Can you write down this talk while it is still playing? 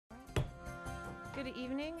Good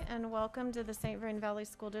evening and welcome to the St. Vrain Valley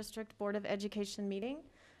School District Board of Education meeting.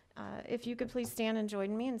 If you could please stand and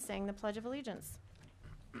join me in saying the Pledge of Allegiance.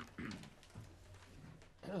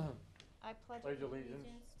 I pledge allegiance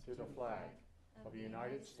to the flag of the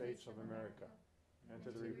United States of America and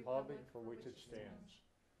to the republic for which it stands,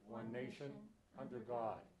 one nation, under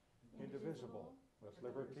God, indivisible, with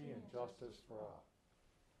liberty and justice for all.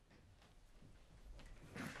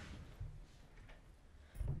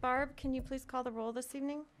 Barb, can you please call the roll this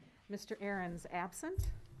evening? Mr. Aaron's absent.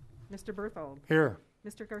 Mr. Berthold. Here.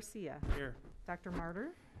 Mr. Garcia. Here. Dr. Martyr.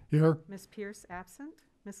 Here. Ms. Pierce absent.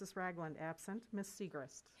 Mrs. Ragland absent. Ms.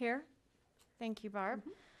 Segrist. Here. Thank you, Barb.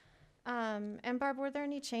 And Barb, were there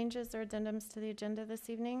any changes or addendums to the agenda this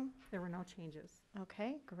evening? There were no changes.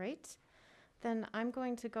 Okay, great. Then I'm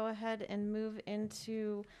going to go ahead and move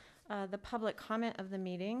into the public comment of the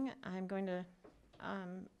meeting. I'm going to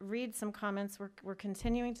read some comments. We're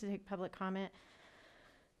continuing to take public comment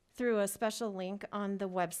through a special link on the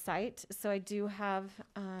website. So I do have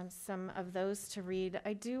some of those to read.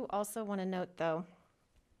 I do also want to note, though,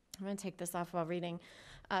 I'm going to take this off while reading,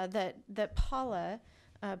 that Paula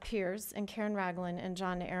Pierce and Karen Ragland and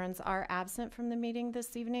John Ahrens are absent from the meeting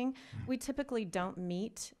this evening. We typically don't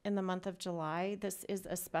meet in the month of July. This is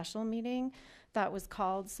a special meeting that was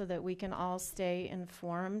called so that we can all stay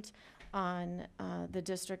informed on the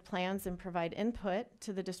district plans and provide input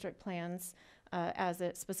to the district plans as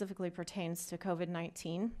it specifically pertains to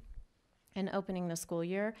COVID-19 and opening the school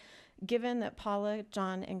year. Given that Paula,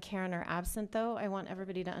 John, and Karen are absent, though, I want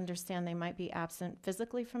everybody to understand they might be absent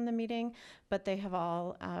physically from the meeting, but they have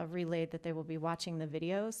all relayed that they will be watching the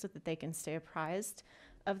video so that they can stay apprised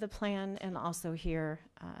of the plan and also hear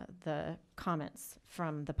the comments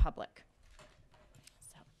from the public.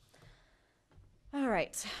 All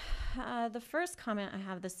right, the first comment I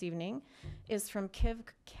have this evening is from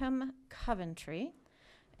Kim Coventry,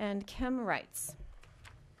 and Kim writes,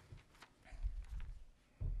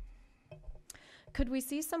 could we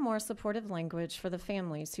see some more supportive language for the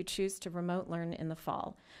families who choose to remote learn in the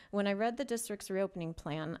fall? When I read the district's reopening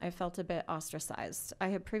plan, I felt a bit ostracized. I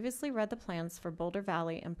had previously read the plans for Boulder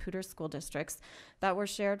Valley and Poudre school districts that were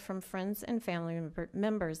shared from friends and family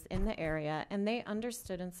members in the area, and they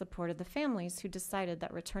understood and supported the families who decided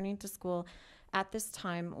that returning to school at this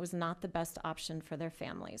time was not the best option for their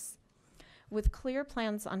families. With clear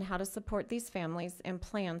plans on how to support these families and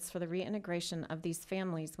plans for the reintegration of these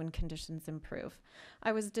families when conditions improve.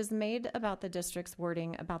 I was dismayed about the district's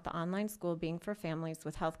wording about the online school being for families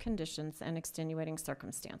with health conditions and extenuating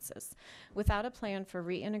circumstances, without a plan for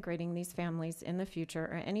reintegrating these families in the future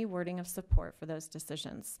or any wording of support for those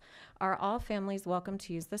decisions. Are all families welcome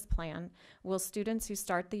to use this plan? Will students who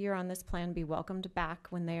start the year on this plan be welcomed back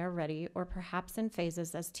when they are ready, or perhaps in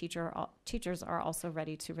phases as teachers are also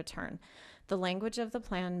ready to return? The language of the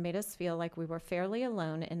plan made us feel like we were fairly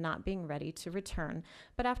alone in not being ready to return,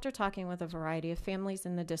 but after talking with a variety of families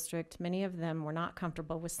in the district, many of them were not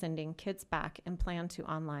comfortable with sending kids back and planned to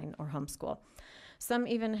online or homeschool. Some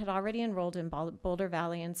even had already enrolled in Boulder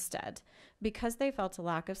Valley instead, because they felt a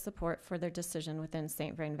lack of support for their decision within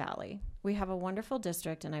St. Vrain Valley. We have a wonderful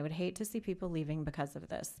district, and I would hate to see people leaving because of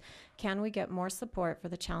this. Can we get more support for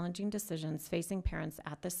the challenging decisions facing parents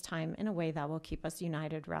at this time in a way that will keep us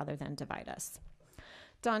united rather than divide us?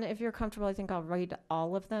 Dawn, if you're comfortable, I think I'll read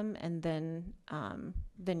all of them, and then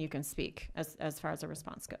you can speak as far as a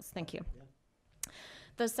response goes. Thank you. Yeah.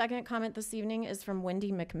 The second comment this evening is from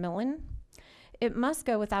Wendy McMillan. It must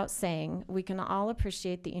go without saying, we can all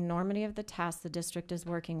appreciate the enormity of the task the district is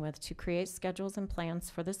working with to create schedules and plans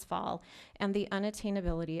for this fall and the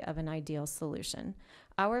unattainability of an ideal solution.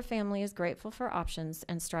 Our family is grateful for options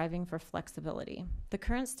and striving for flexibility. The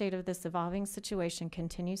current state of this evolving situation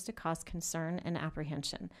continues to cause concern and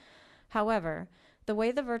apprehension. However, the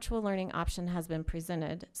way the virtual learning option has been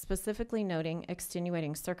presented, specifically noting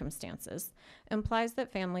extenuating circumstances, implies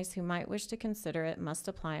that families who might wish to consider it must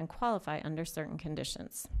apply and qualify under certain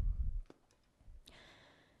conditions.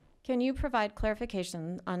 Can you provide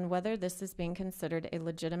clarification on whether this is being considered a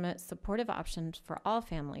legitimate supportive option for all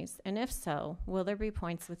families? And if so, will there be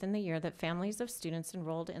points within the year that families of students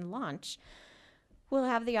enrolled in Launch will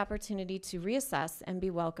have the opportunity to reassess and be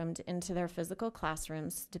welcomed into their physical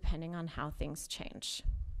classrooms depending on how things change?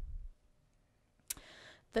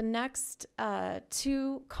 The next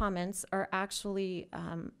two comments are actually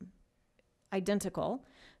identical.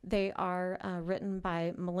 They are written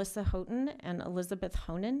by Melissa Houghton and Elizabeth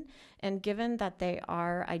Honan, and given that they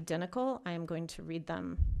are identical, I am going to read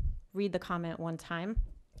the comment one time.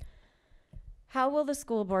 How will the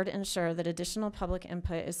school board ensure that additional public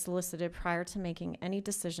input is solicited prior to making any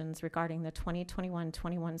decisions regarding the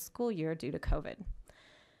 2021-21 school year due to COVID?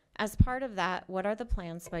 As part of that, what are the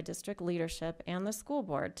plans by district leadership and the school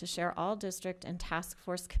board to share all district and task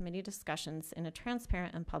force committee discussions in a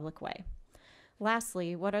transparent and public way?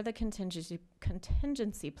 Lastly, what are the contingency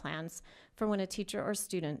plans for when a teacher or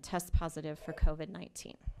student tests positive for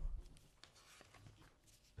COVID-19?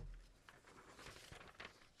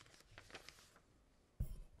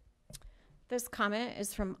 This comment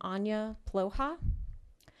is from Anya Ploha.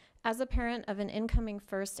 As a parent of an incoming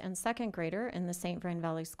first and second grader in the St. Vrain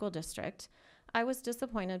Valley School District, I was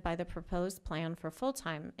disappointed by the proposed plan for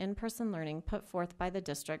full-time in-person learning put forth by the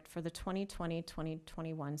district for the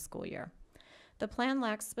 2020-2021 school year. The plan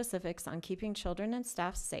lacks specifics on keeping children and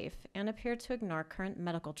staff safe and appeared to ignore current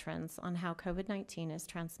medical trends on how COVID-19 is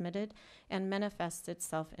transmitted and manifests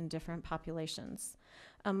itself in different populations.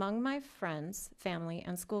 Among my friends, family,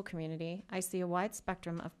 and school community, I see a wide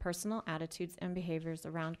spectrum of personal attitudes and behaviors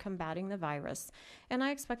around combating the virus, and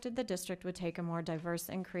I expected the district would take a more diverse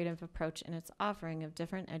and creative approach in its offering of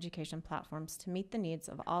different education platforms to meet the needs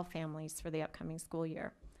of all families for the upcoming school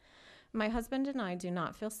year. My husband and I do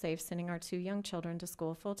not feel safe sending our 2 young children to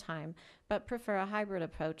school full-time, but prefer a hybrid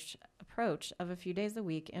approach of a few days a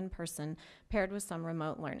week in person paired with some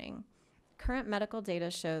remote learning. Current medical data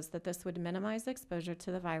shows that this would minimize exposure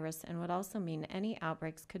to the virus and would also mean any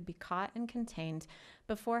outbreaks could be caught and contained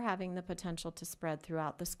before having the potential to spread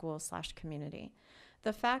throughout the school/community.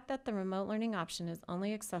 The fact that the remote learning option is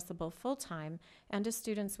only accessible full-time and to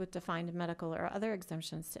students with defined medical or other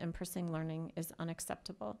exemptions to in-person learning is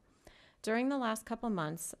unacceptable. During the last couple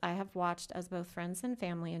months, I have watched as both friends and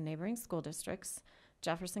family in neighboring school districts,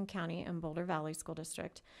 Jefferson County and Boulder Valley School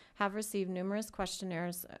District, have received numerous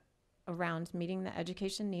questionnaires around meeting the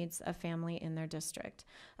education needs of family in their district.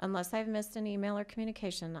 Unless I've missed an email or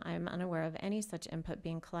communication, I am unaware of any such input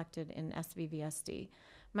being collected in SVVSD.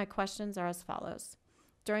 My questions are as follows.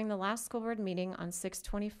 During the last school board meeting on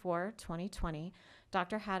 6/24/2020,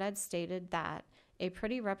 Dr. Haddad stated that a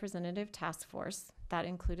pretty representative task force that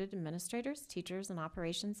included administrators, teachers, and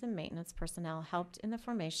operations and maintenance personnel helped in the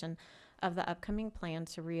formation of the upcoming plan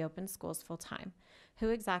to reopen schools full-time. Who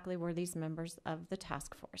exactly were these members of the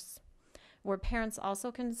task force? Were parents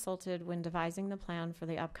also consulted when devising the plan for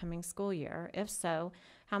the upcoming school year? If so,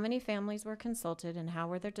 how many families were consulted and how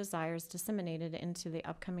were their desires disseminated into the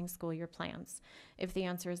upcoming school year plans? If the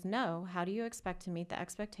answer is no, how do you expect to meet the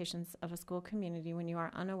expectations of a school community when you are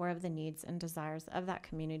unaware of the needs and desires of that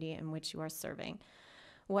community in which you are serving?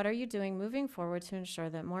 What are you doing moving forward to ensure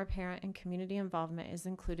that more parent and community involvement is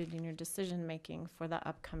included in your decision making for the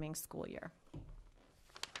upcoming school year?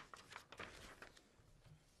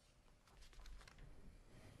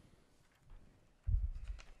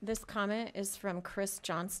 This comment is from Chris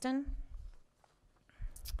Johnston.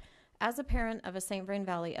 As a parent of a St. Vrain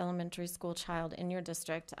Valley Elementary School child in your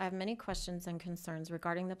district, I have many questions and concerns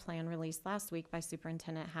regarding the plan released last week by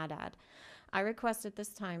Superintendent Haddad. I request at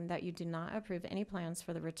this time that you do not approve any plans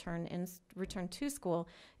for the return to school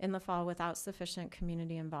in the fall without sufficient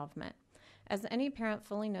community involvement. As any parent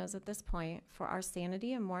fully knows at this point, for our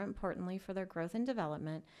sanity and more importantly for their growth and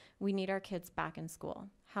development, we need our kids back in school.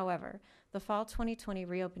 However, the fall 2020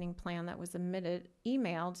 reopening plan that was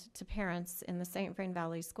emailed to parents in the St. Vrain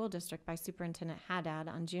Valley School District by Superintendent Haddad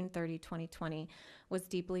on June 30, 2020 was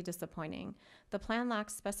deeply disappointing. The plan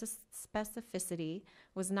lacked specificity,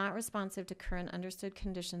 was not responsive to current understood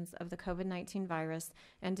conditions of the COVID-19 virus,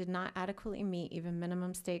 and did not adequately meet even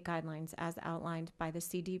minimum state guidelines as outlined by the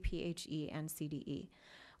CDPHE and CDE.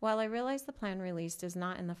 While I realize the plan released is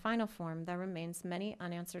not in the final form, there remains many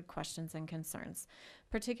unanswered questions and concerns.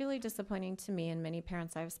 Particularly disappointing to me and many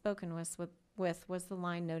parents I have spoken with was the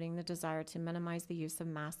line noting the desire to minimize the use of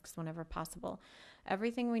masks whenever possible.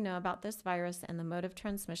 Everything we know about this virus and the mode of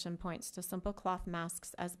transmission points to simple cloth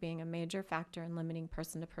masks as being a major factor in limiting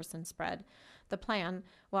person-to-person spread. The plan,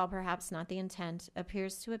 while perhaps not the intent,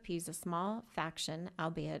 appears to appease a small faction,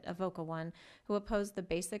 albeit a vocal one, who oppose the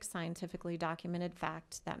basic scientifically documented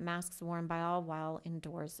fact that masks worn by all while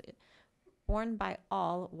indoors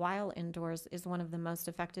is one of the most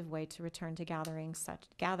effective way to return to gatherings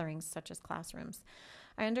such as classrooms.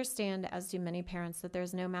 I understand, as do many parents, that there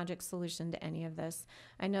is no magic solution to any of this.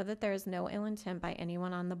 I know that there is no ill intent by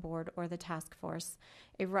anyone on the board or the task force.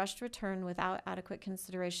 A rushed return without adequate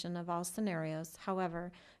consideration of all scenarios,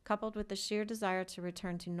 however, coupled with the sheer desire to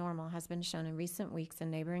return to normal, has been shown in recent weeks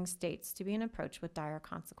in neighboring states to be an approach with dire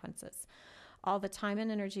consequences. All the time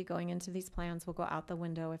and energy going into these plans will go out the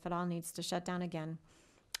window if it all needs to shut down again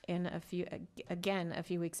a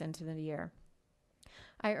few weeks into the year.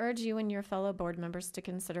 I urge you and your fellow board members to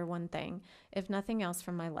consider one thing, if nothing else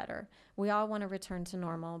from my letter. We all want to return to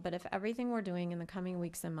normal, but if everything we're doing in the coming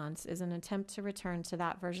weeks and months is an attempt to return to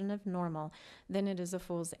that version of normal, then it is a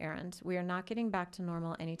fool's errand. We are not getting back to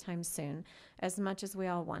normal anytime soon, as much as we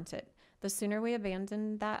all want it. The sooner we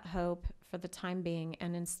abandon that hope for the time being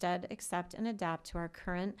and instead accept and adapt to our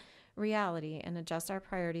current reality and adjust our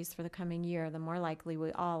priorities for the coming year, the more likely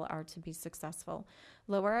we all are to be successful.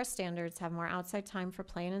 Lower our standards, have more outside time for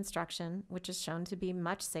play and instruction, which is shown to be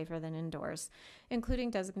much safer than indoors, including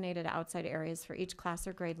designated outside areas for each class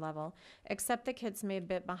or grade level, except that kids may be a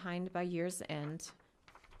bit behind by year's end.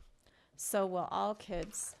 So will all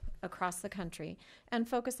kids across the country, and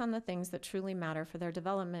focus on the things that truly matter for their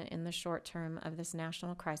development in the short term of this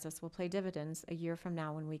national crisis will pay dividends a year from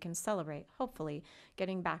now when we can celebrate, hopefully,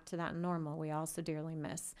 getting back to that normal we all so dearly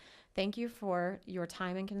miss. Thank you for your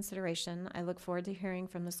time and consideration. I look forward to hearing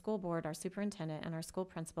from the school board, our superintendent, and our school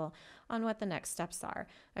principal on what the next steps are.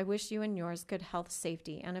 I wish you and yours good health,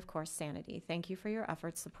 safety, and of course, sanity. Thank you for your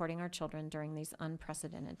efforts supporting our children during these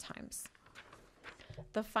unprecedented times.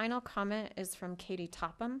 The final comment is from Katie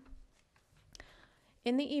Topham.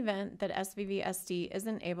 In the event that SVVSD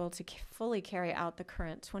isn't able to fully carry out the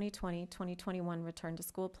current 2020-2021 return to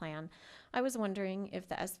school plan, I was wondering if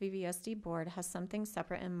the SVVSD board has something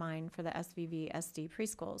separate in mind for the SVVSD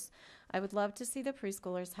preschools. I would love to see the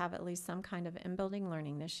preschoolers have at least some kind of in-building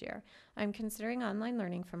learning this year. I'm considering online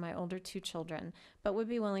learning for my older 2 children, but would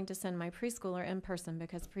be willing to send my preschooler in person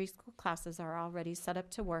because preschool classes are already set up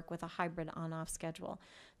to work with a hybrid on-off schedule.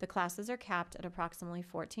 The classes are capped at approximately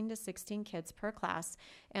 14 to 16 kids per class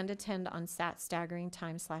and attend on staggering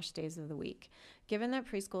time/days of the week. Given that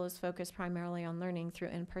preschool is focused primarily on learning through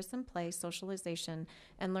in-person play, socialization,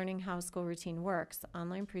 and learning how a school routine works,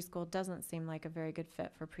 online preschool doesn't seem like a very good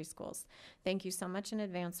fit for preschools. Thank you so much in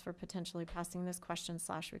advance for potentially passing this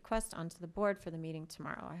question/request onto the board for the meeting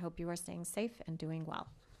tomorrow. I hope you are staying safe and doing well.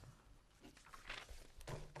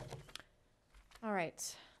 All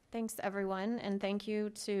right. Thanks, everyone, and thank you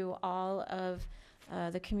to all of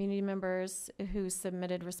the community members who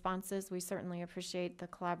submitted responses. We certainly appreciate the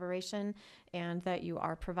collaboration and that you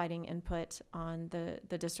are providing input on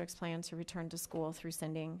the district's plan to return to school through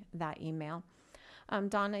sending that email.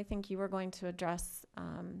 Dawn, I think you were going to address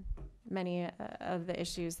many of the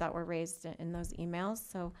issues that were raised in those emails,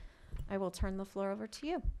 so I will turn the floor over to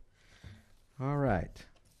you. All right.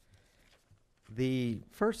 The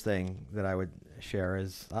first thing that I would share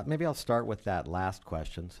is, maybe I'll start with that last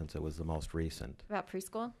question since it was the most recent. About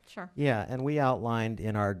preschool? Sure. Yeah, and we outlined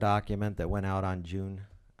in our document that went out on June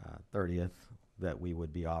 30th that we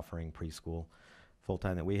would be offering preschool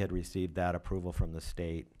full-time, that we had received that approval from the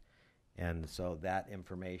state. And so that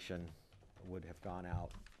information would have gone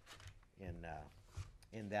out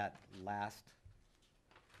in that last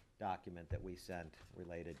document that we sent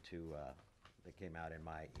related to, that came out in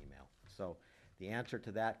my email. So the answer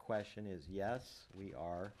to that question is yes, we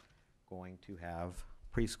are going to have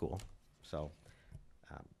preschool. So,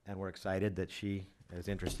 and we're excited that she is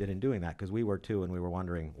interested in doing that because we were too, and we were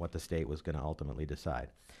wondering what the state was going to ultimately decide.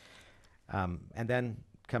 And then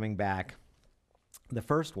coming back, the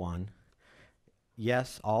first one,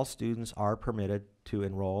 yes, all students are permitted to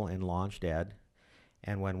enroll in Launched Ed.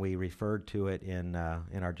 And when we referred to it in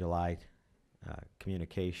our July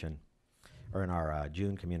communication, or in our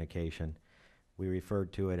June communication, we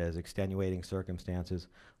referred to it as extenuating circumstances,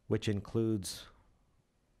 which includes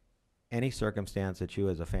any circumstance that you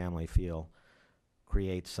as a family feel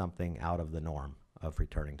creates something out of the norm of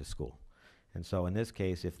returning to school. And so in this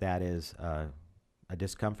case, if that is a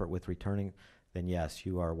discomfort with returning, then yes,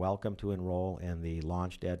 you are welcome to enroll in the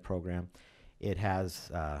Launched Ed program. It has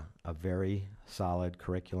a very solid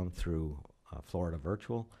curriculum through Florida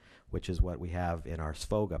Virtual, which is what we have in our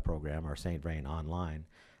SFOGA program, our St. Vrain Online,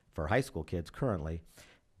 for high school kids currently,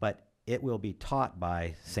 but it will be taught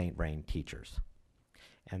by St. Vrain teachers.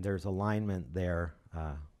 And there's alignment there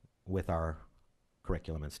with our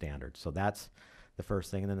curriculum and standards. So that's the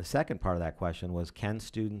first thing. And then the second part of that question was, can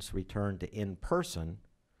students return to in-person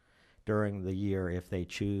during the year if they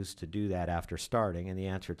choose to do that after starting? And the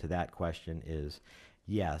answer to that question is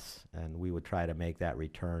yes, and we would try to make that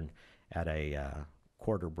return at a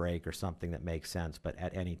quarter break or something that makes sense, but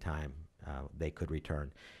at any time they could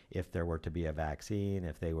return. If there were to be a vaccine,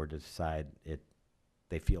 if they were to decide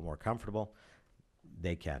they feel more comfortable,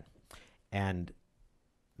 they can. And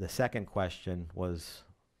the second question was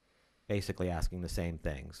basically asking the same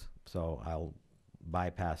things. So I'll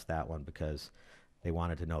bypass that one because they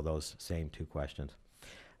wanted to know those same 2 questions.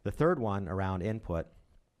 The third one around input,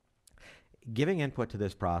 giving input to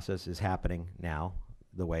this process is happening now.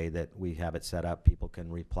 the way that we have it set up. People can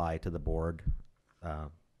reply to the board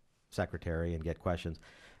secretary and get questions.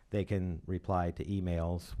 They can reply to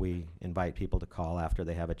emails. We invite people to call after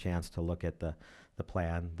they have a chance to look at the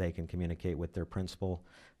plan. They can communicate with their principal.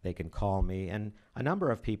 They can call me. And a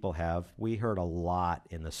number of people have. We heard a lot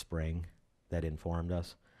in the spring that informed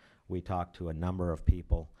us. We talked to a number of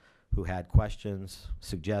people who had questions,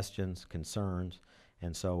 suggestions, concerns,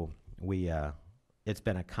 and so it's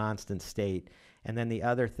been a constant state. And then the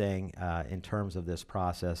other thing in terms of this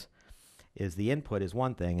process is the input is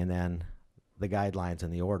one thing, and then the guidelines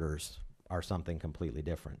and the orders are something completely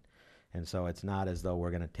different. And so it's not as though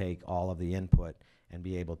we're going to take all of the input and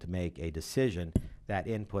be able to make a decision. That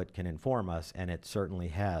input can inform us, and it certainly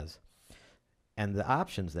has. And the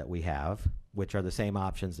options that we have, which are the same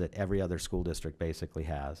options that every other school district basically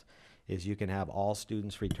has, is you can have all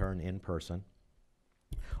students return in person,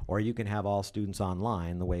 or you can have all students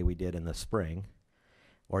online the way we did in the spring,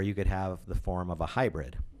 or you could have the form of a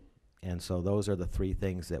hybrid. And so those are the three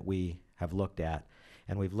things that we have looked at,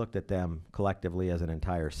 and we've looked at them collectively as an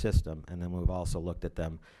entire system, and then we've also looked at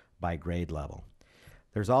them by grade level.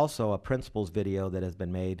 There's also a principal's video that has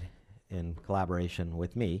been made in collaboration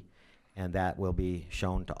with me, and that will be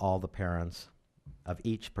shown to all the parents of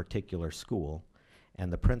each particular school,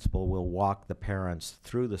 and the principal will walk the parents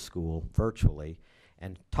through the school virtually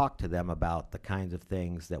and talk to them about the kinds of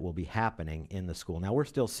things that will be happening in the school. Now, we're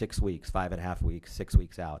still 6 weeks, 5.5 weeks, 6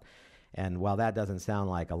 weeks out. And while that doesn't sound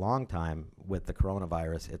like a long time with the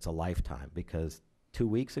coronavirus, it's a lifetime, because 2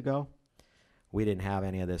 weeks ago, we didn't have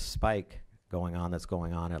any of this spike going on that's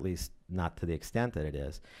going on, at least not to the extent that it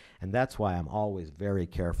is. And that's why I'm always very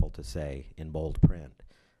careful to say in bold print,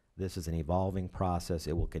 this is an evolving process.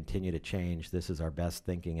 It will continue to change. This is our best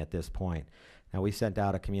thinking at this point. Now, we sent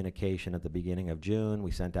out a communication at the beginning of June.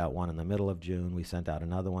 We sent out one in the middle of June. We sent out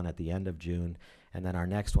another one at the end of June. And then our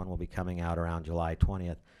next one will be coming out around July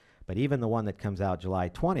 20th. But even the one that comes out July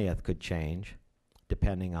 20th could change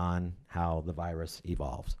depending on how the virus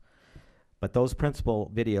evolves. But those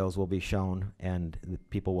principal videos will be shown, and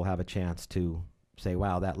people will have a chance to say,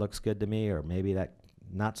 wow, that looks good to me, or maybe that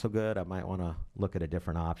not so good. I might want to look at a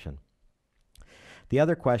different option. The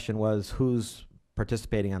other question was, who's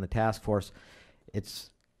participating on the task force?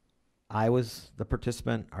 I was the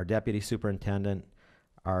participant, our deputy superintendent,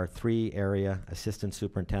 our 3 area assistant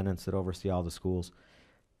superintendents that oversee all the schools.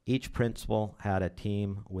 Each principal had a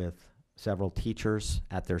team with several teachers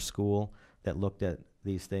at their school that looked at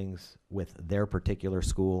these things with their particular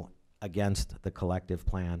school against the collective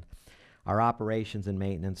plan. Our operations and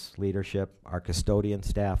maintenance leadership, our custodian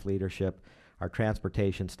staff leadership, our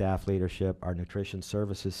transportation staff leadership, our nutrition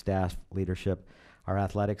services staff leadership, our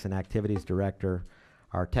athletics and activities director,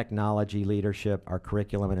 our technology leadership, our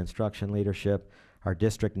curriculum and instruction leadership, our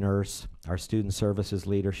district nurse, our student services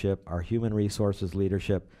leadership, our human resources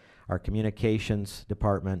leadership, our communications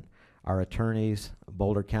department, our attorneys,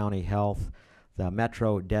 Boulder County Health, the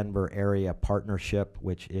Metro Denver Area Partnership,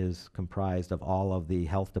 which is comprised of all of the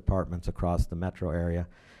health departments across the metro area.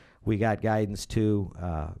 We got guidance too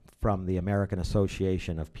from the American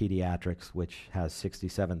Association of Pediatrics, which has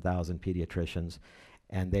 67,000 pediatricians,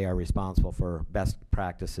 and they are responsible for best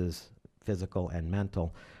practices, physical and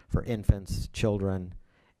mental, for infants, children,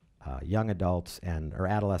 young adults, or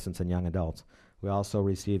adolescents and young adults. We also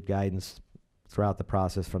received guidance throughout the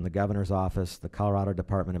process from the governor's office, the Colorado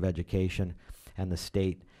Department of Education, and the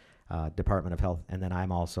state Department of Health, and then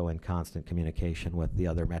I'm also in constant communication with the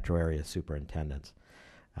other metro area superintendents.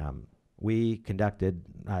 We conducted,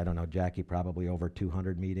 I don't know, Jackie, probably over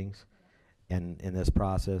 200 meetings in this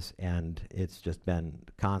process, and it's just been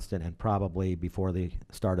constant, and probably before the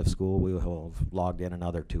start of school we will have logged in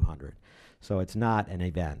another 200. So it's not an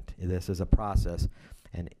event. This is a process,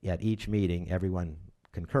 and at each meeting everyone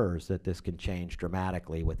concurs that this can change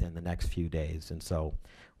dramatically within the next few days, and so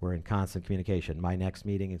we're in constant communication. My next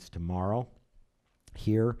meeting is tomorrow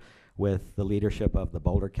here with the leadership of the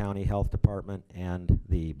Boulder County Health Department and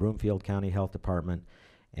the Broomfield County Health Department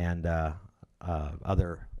and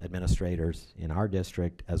other administrators in our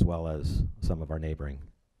district, as well as some of our neighboring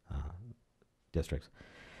districts.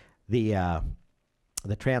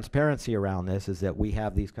 The transparency around this is that we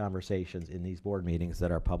have these conversations in these board meetings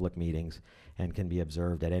that are public meetings and can be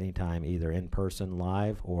observed at any time, either in person,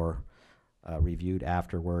 live, or reviewed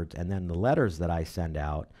afterwards. And then the letters that I send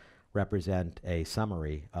out represent a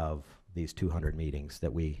summary of these 200 meetings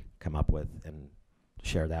that we come up with and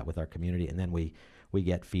share that with our community, and then we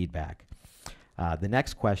get feedback. The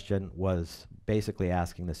next question was basically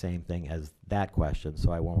asking the same thing as that question,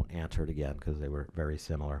 so I won't answer it again because they were very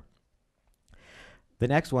similar. The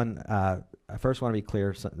next one, I first want to be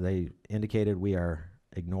clear, so they indicated we are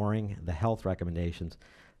ignoring the health recommendations.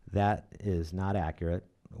 That is not accurate.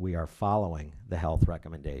 We are following the health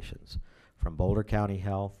recommendations from Boulder County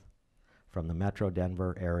Health, from the Metro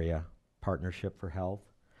Denver Area Partnership for Health,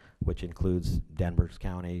 which includes Denver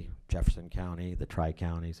County, Jefferson County, the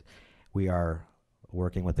Tri-Counties. We are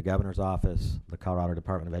working with the Governor's Office, the Colorado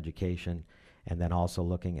Department of Education, and then also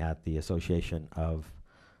looking at the Association of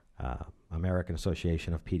American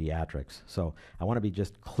Association of Pediatrics. So I want to be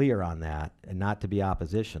just clear on that, and not to be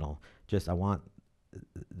oppositional. Just I want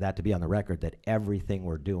that to be on the record that everything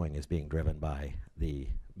we're doing is being driven by the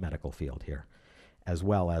medical field here, as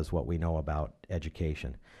well as what we know about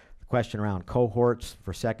education. The question around cohorts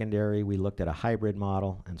for secondary, we looked at a hybrid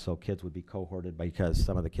model, and so kids would be cohorted because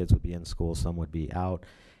some of the kids would be in school, some would be out,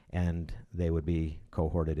 and they would be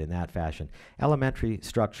cohorted in that fashion. Elementary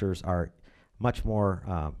structures are much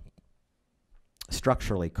more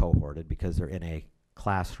structurally cohorted because they're in a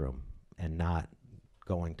classroom and not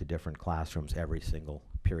going to different classrooms every single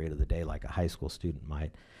period of the day like a high school student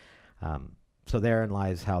might. So therein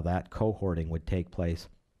lies how that cohorting would take place.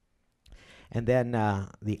 And then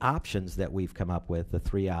the options that we've come up with, the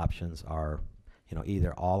three options are,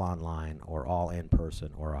 either all online or all in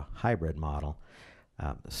person or a hybrid model.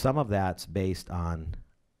 Some of that's based on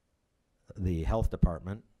the health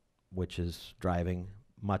department, which is driving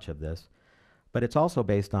much of this, but it's also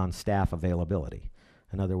based on staff availability.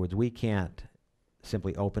 In other words, we can't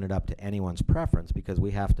simply open it up to anyone's preference because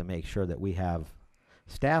we have to make sure that we have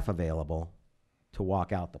staff available to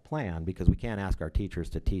walk out the plan, because we can't ask our teachers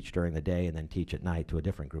to teach during the day and then teach at night to a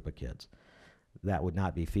different group of kids. That would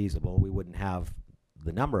not be feasible. We wouldn't have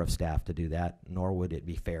the number of staff to do that, nor would it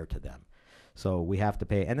be fair to them. So we have to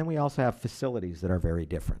pay. And then we also have facilities that are very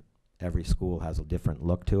different. Every school has a different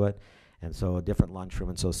look to it, and so a different lunchroom.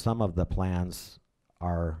 And so some of the plans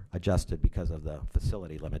are adjusted because of the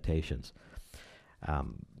facility limitations.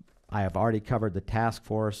 I have already covered the task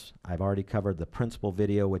force. I've already covered the principal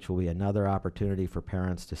video, which will be another opportunity for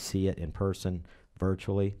parents to see it in person,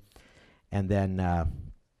 virtually. And then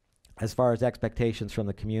as far as expectations from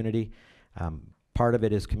the community, part of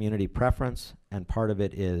it is community preference, and part of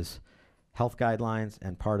it is health guidelines,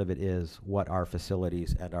 and part of it is what our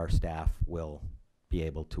facilities and our staff will be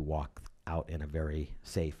able to walk out in a very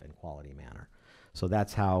safe and quality manner. So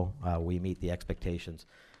that's how we meet the expectations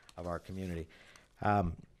of our community.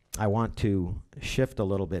 I want to shift a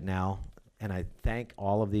little bit now, and I thank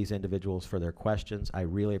all of these individuals for their questions. I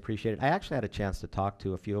really appreciate it. I actually had a chance to talk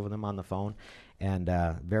to a few of them on the phone, and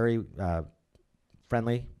very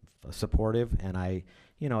friendly, supportive, and I,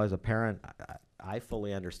 as a parent, I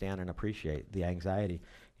fully understand and appreciate the anxiety.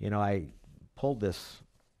 I pulled this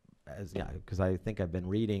because I think I've been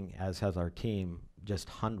reading, as has our team, just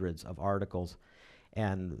hundreds of articles,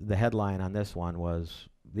 and the headline on this one was,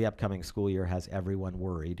 "The upcoming school year has everyone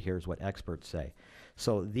worried. Here's what experts say."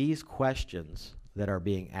 So these questions that are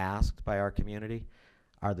being asked by our community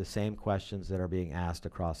are the same questions that are being asked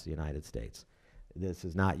across the United States. This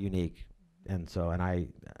is not unique. And so,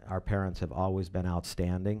 our parents have always been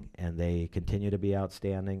outstanding, and they continue to be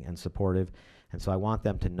outstanding and supportive. And so I want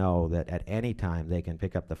them to know that at any time they can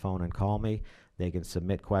pick up the phone and call me. They can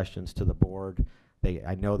submit questions to the board.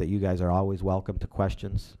 I know that you guys are always welcome to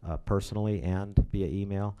questions personally and via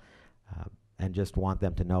email, and just want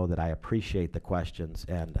them to know that I appreciate the questions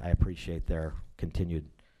and I appreciate their continued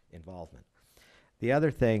involvement. The other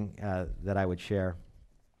thing that I would share,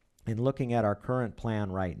 in looking at our current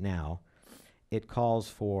plan right now, it calls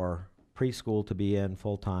for preschool to be in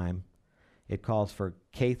full-time. It calls for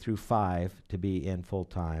K through 5 to be in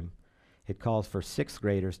full-time. It calls for 6th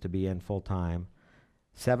graders to be in full-time.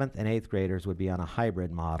 7th and 8th graders would be on a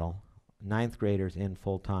hybrid model. 9th graders in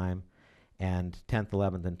full-time, and 10th,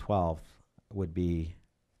 11th, and 12th would be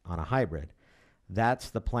on a hybrid. That's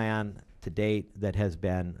the plan to date that has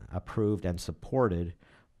been approved and supported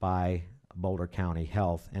by Boulder County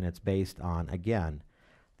Health, and it's based on, again,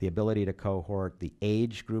 the ability to cohort, the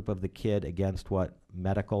age group of the kid against what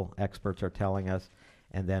medical experts are telling us,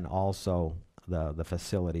 and then also the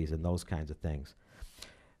facilities and those kinds of things.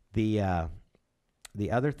 The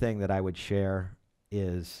other thing that I would share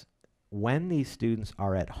is, when these students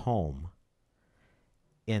are at home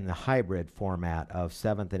in the hybrid format of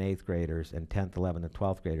 7th and 8th graders and 10th, 11th, and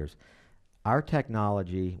 12th graders, our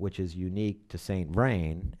technology, which is unique to St.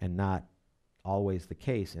 Vrain and not always the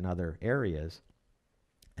case in other areas,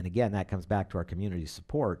 and again, that comes back to our community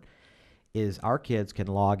support, is our kids can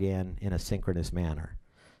log in a synchronous manner.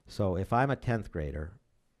 So if I'm a 10th grader,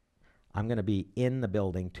 I'm going to be in the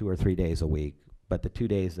building 2 or 3 days a week, but the 2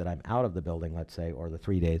 days that I'm out of the building, let's say, or the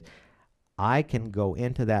 3 days, I can go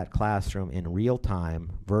into that classroom in real time,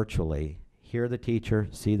 virtually, hear the teacher,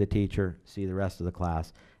 see the rest of the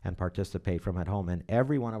class, and participate from at home. And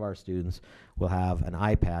every one of our students will have an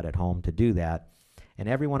iPad at home to do that. And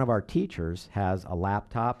every one of our teachers has a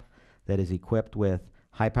laptop that is equipped with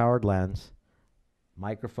high-powered lens,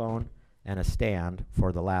 microphone, and a stand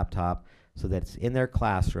for the laptop so that it's in their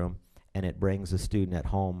classroom and it brings the student at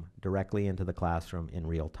home directly into the classroom in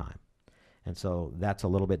real time. And so that's a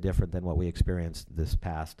little bit different than what we experienced this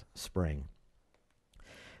past spring.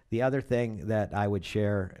 The other thing that I would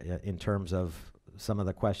share in terms of some of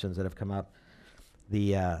the questions that have come up,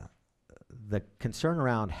 the concern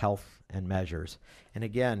around health and measures. And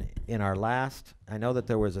again, in our last, I know that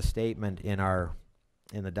there was a statement in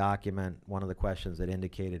the document, one of the questions that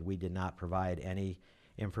indicated we did not provide any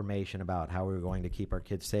information about how we were going to keep our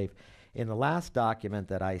kids safe. In the last document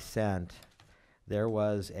that I sent, there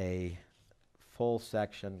was a full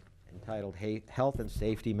section entitled Health and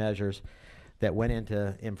Safety Measures that went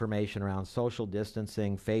into information around social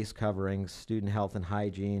distancing, face coverings, student health and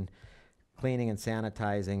hygiene, cleaning and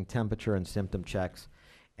sanitizing, temperature and symptom checks.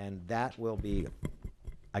 And that will be,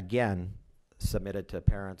 again, submitted to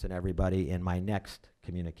parents and everybody in my next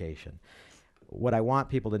communication. What I want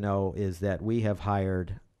people to know is that we have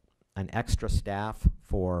hired an extra staff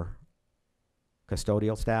for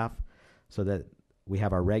custodial staff so that we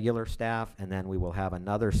have our regular staff, and then we will have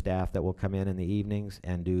another staff that will come in the evenings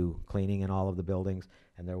and do cleaning in all of the buildings,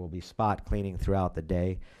 and there will be spot cleaning throughout the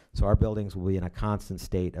day. So our buildings will be in a constant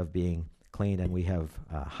state of being cleaned, and we have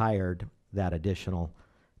hired that additional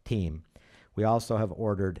team. We also have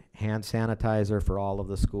ordered hand sanitizer for all of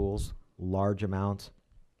the schools, large amounts.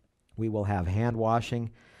 We will have hand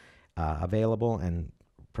washing available and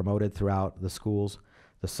promoted throughout the schools.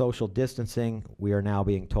 The social distancing, we are now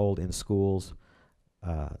being told in schools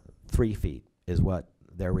 3 feet is what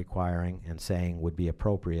they're requiring and saying would be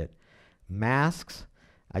appropriate. Masks,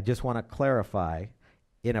 I just want to clarify,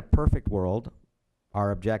 in a perfect world, our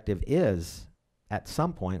objective is at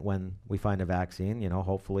some point when we find a vaccine,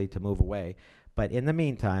 hopefully to move away. But in the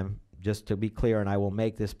meantime, just to be clear, and I will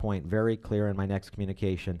make this point very clear in my next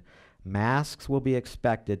communication, masks will be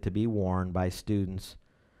expected to be worn by students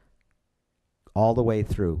all the way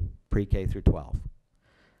through pre-K through 12.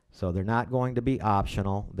 So they're not going to be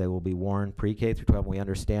optional. They will be worn pre-K through 12. We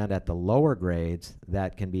understand at the lower grades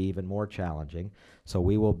that can be even more challenging. So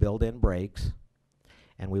we will build in breaks,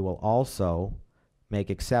 and we will also make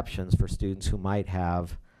exceptions for students who might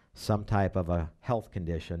have some type of a health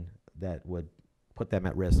condition that would put them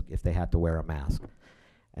at risk if they had to wear a mask.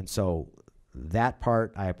 And so that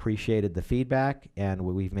part, I appreciated the feedback, and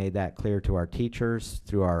we've made that clear to our teachers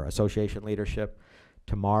through our association leadership.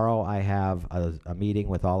 Tomorrow I have a meeting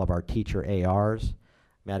with all of our teacher ARs.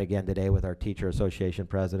 Met again today with our teacher association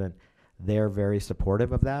president. They're very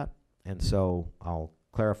supportive of that, and so I'll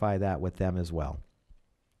clarify that with them as well.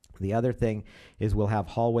 The other thing is we'll have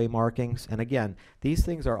hallway markings, and again, these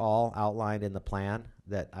things are all outlined in the plan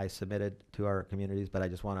that I submitted to our communities, but I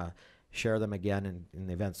just want to share them again in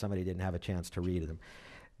the event somebody didn't have a chance to read them.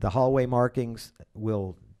 The hallway markings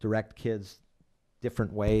will direct kids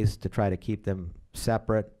different ways to try to keep them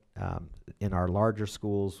separate. In our larger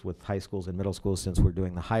schools with high schools and middle schools, since we're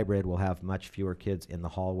doing the hybrid, we'll have much fewer kids in the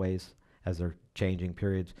hallways as they're changing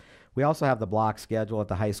periods. We also have the block schedule at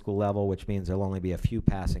the high school level, which means there'll only be a few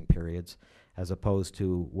passing periods as opposed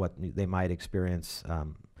to what they might experience.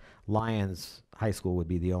 Lyons High School would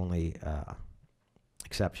be the only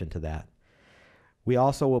exception to that. We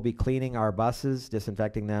also will be cleaning our buses,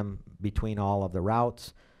 disinfecting them between all of the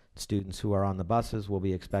routes. Students who are on the buses will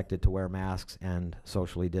be expected to wear masks and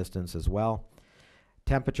socially distance as well.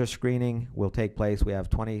 Temperature screening will take place. We have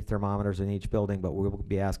 20 thermometers in each building, but we will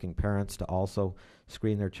be asking parents to also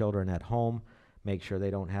screen their children at home, make sure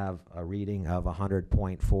they don't have a reading of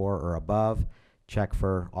 100.4 or above, check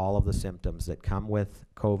for all of the symptoms that come with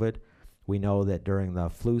COVID. We know that during the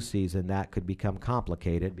flu season that could become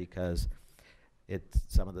complicated because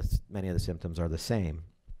many of the symptoms are the same.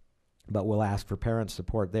 But we'll ask for parents'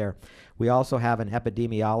 support there. We also have an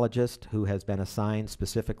epidemiologist who has been assigned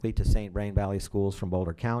specifically to St. Vrain Valley Schools from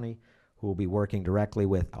Boulder County, who will be working directly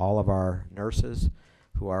with all of our nurses,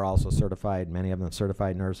 who are also certified, many of them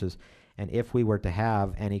certified nurses. And if we were to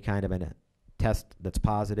have any kind of a test that's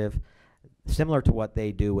positive, similar to what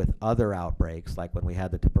they do with other outbreaks, like when we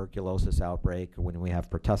had the tuberculosis outbreak or when we have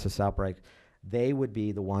pertussis outbreaks, they would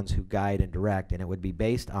be the ones who guide and direct, and it would be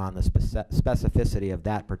based on the specificity of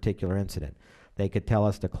that particular incident. They could tell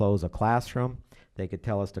us to close a classroom. They could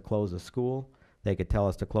tell us to close a school. They could tell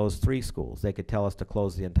us to close 3 schools. They could tell us to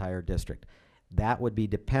close the entire district. That would be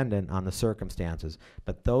dependent on the circumstances,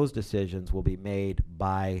 but those decisions will be made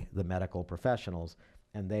by the medical professionals,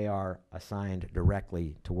 and they are assigned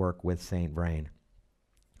directly to work with St. Vrain.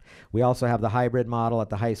 We also have the hybrid model at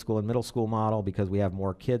the high school and middle school model because we have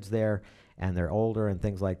more kids there and they're older and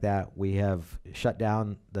things like that. We have shut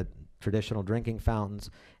down the traditional drinking fountains,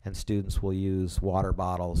 and students will use water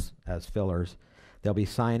bottles as fillers. There'll be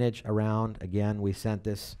signage around. Again, we sent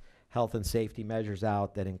this health and safety measures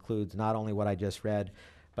out that includes not only what I just read,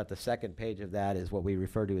 but the second page of that is what we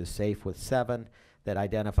refer to as Safe with 7, that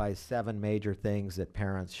identifies 7 major things that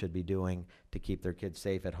parents should be doing to keep their kids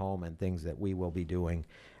safe at home and things that we will be doing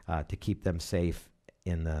to keep them safe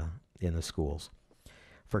in the schools.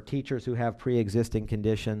 For teachers who have pre-existing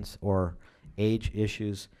conditions or age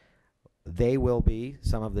issues, they will be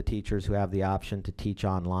some of the teachers who have the option to teach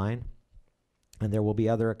online, and there will be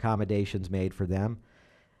other accommodations made for them.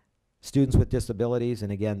 Students with disabilities,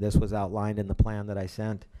 and again, this was outlined in the plan that I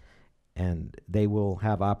sent, and they will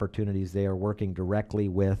have opportunities. They are working directly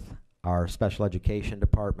with our special education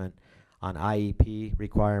department on IEP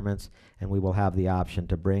requirements, and we will have the option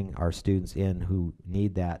to bring our students in who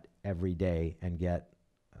need that every day and get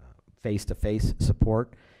face-to-face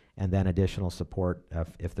support and then additional support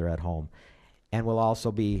if they're at home. And we'll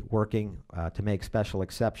also be working to make special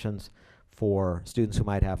exceptions for students who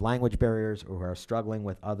might have language barriers or who are struggling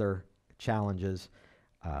with other challenges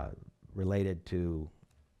related to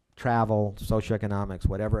travel, socioeconomics,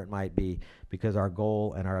 whatever it might be, because our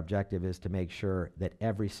goal and our objective is to make sure that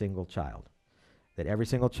every single child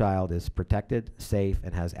is protected, safe,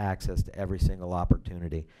 and has access to every single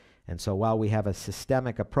opportunity. And so while we have a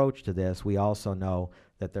systemic approach to this, we also know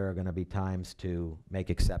that there are going to be times to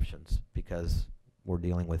make exceptions because we're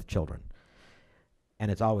dealing with children.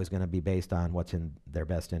 And it's always going to be based on what's in their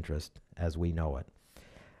best interest as we know it.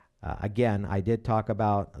 Again, I did talk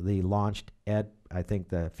about the launched ed. I think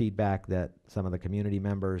the feedback that some of the community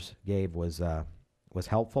members gave was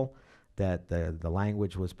helpful, that the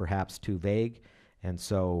language was perhaps too vague. And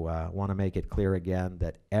so want to make it clear again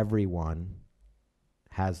that everyone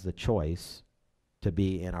has the choice to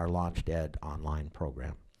be in our launched ed online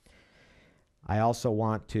program. I also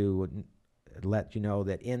want to let you know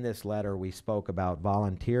that in this letter we spoke about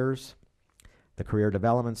volunteers, the Career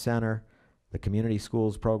Development Center, the community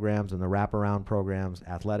schools programs and the wraparound programs,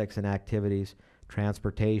 athletics and activities,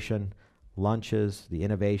 transportation, lunches, the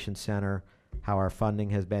Innovation Center, how our funding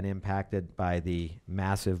has been impacted by the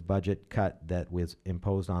massive budget cut that was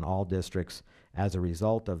imposed on all districts as a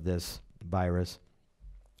result of this virus.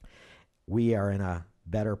 We are in a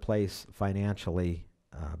better place financially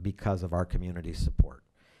because of our community support.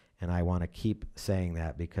 And I want to keep saying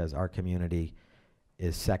that because our community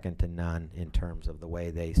is second to none in terms of the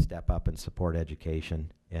way they step up and support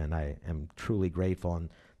education. And I am truly grateful. And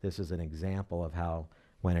this is an example of how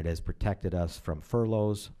when it has protected us from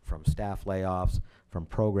furloughs, from staff layoffs, from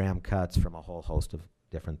program cuts, from a whole host of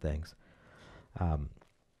different things.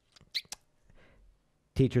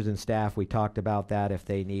 Teachers and staff, we talked about that if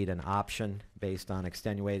they need an option based on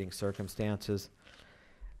extenuating circumstances.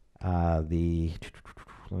 Let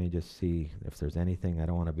me just see if there's anything. I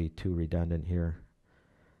don't want to be too redundant here.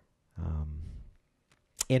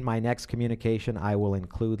 In my next communication, I will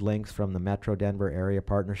include links from the Metro Denver Area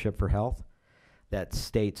Partnership for Health that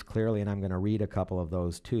states clearly, and I'm going to read a couple of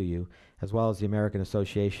those to you, as well as the American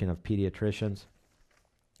Association of Pediatricians.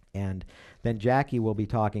 And then Jackie will be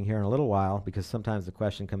talking here in a little while, because sometimes the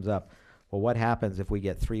question comes up, well, what happens if we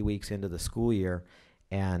get 3 weeks into the school year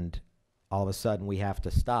and all of a sudden we have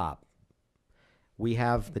to stop? We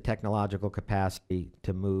have the technological capacity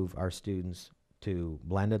to move our students to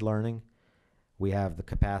blended learning. We have the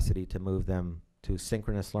capacity to move them to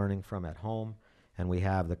synchronous learning from at home, and we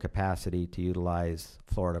have the capacity to utilize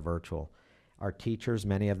Florida Virtual. Our teachers,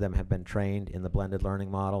 many of them have been trained in the blended learning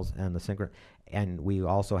models and the synchronous, and we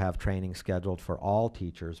also have training scheduled for all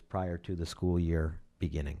teachers prior to the school year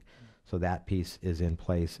beginning. So that piece is in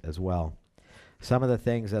place as well. Some of the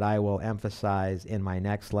things that I will emphasize in my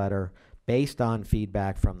next letter, based on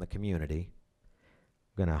feedback from the community,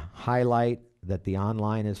 I'm going to highlight that the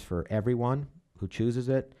online is for everyone who chooses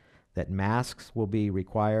it, that masks will be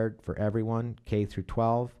required for everyone, K through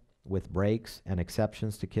 12, with breaks and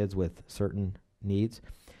exceptions to kids with certain needs.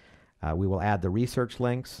 We will add the research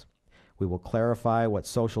links. We will clarify what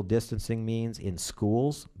social distancing means in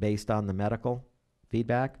schools based on the medical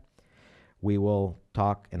feedback. We will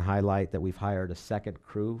talk and highlight that we've hired a second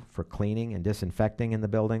crew for cleaning and disinfecting in the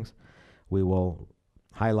buildings. We will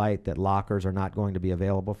highlight that lockers are not going to be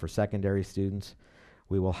available for secondary students.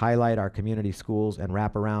 We will highlight our community schools and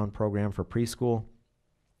wraparound program for preschool.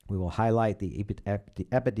 We will highlight the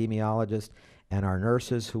epidemiologist and our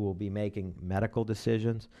nurses who will be making medical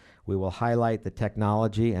decisions. We will highlight the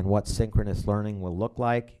technology and what synchronous learning will look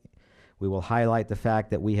like. We will highlight the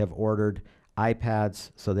fact that we have ordered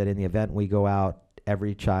iPads so that in the event we go out,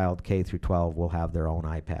 every child K through 12 will have their own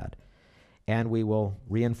iPad. And we will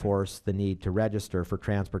reinforce the need to register for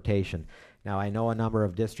transportation. Now, I know a number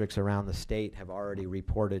of districts around the state have already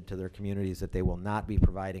reported to their communities that they will not be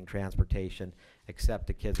providing transportation except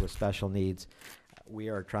to kids with special needs. We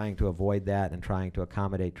are trying to avoid that and trying to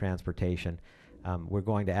accommodate transportation. We're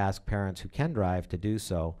going to ask parents who can drive to do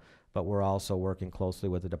so, but we're also working closely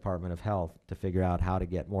with the Department of Health to figure out how to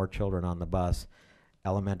get more children on the bus.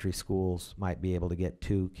 Elementary schools might be able to get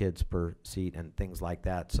 2 kids per seat and things like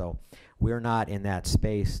that. So we're not in that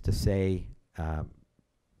space to say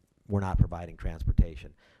we're not providing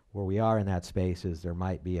transportation. Where we are in that space is there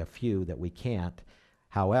might be a few that we can't.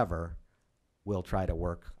 However, we'll try to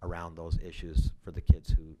work around those issues for the kids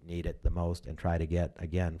who need it the most and try to get,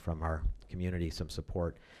 again, from our community some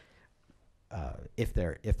support if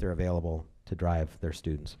they're available to drive their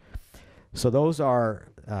students. So those are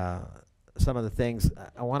some of the things.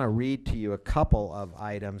 I want to read to you a couple of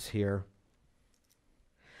items here.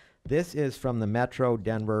 This is from the Metro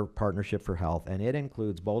Denver Partnership for Health, and it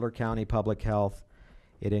includes Boulder County Public Health.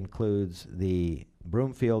 It includes the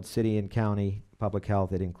Broomfield City and County Public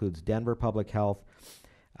Health. It includes Denver Public Health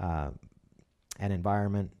and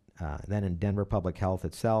Environment. Then in Denver Public Health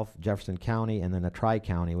itself, Jefferson County, and then the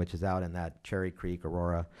Tri-County, which is out in that Cherry Creek,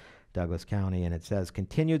 Aurora, Douglas County. And it says,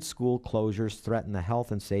 continued school closures threaten the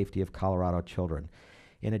health and safety of Colorado children.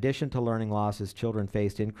 In addition to learning losses, children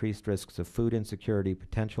faced increased risks of food insecurity,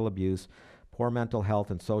 potential abuse, poor mental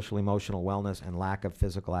health and social-emotional wellness, and lack of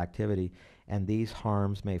physical activity. And these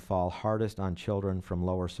harms may fall hardest on children from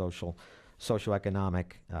lower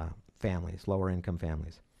socioeconomic families, lower income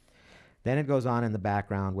families. Then it goes on in the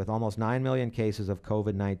background, with almost 9 million cases of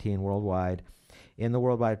COVID-19 worldwide. In the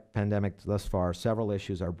worldwide pandemic thus far, several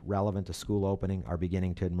issues are relevant to school opening are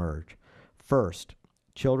beginning to emerge. First,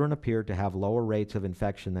 children appear to have lower rates of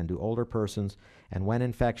infection than do older persons, and when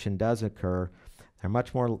infection does occur, they're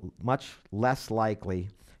much less likely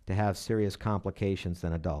to have serious complications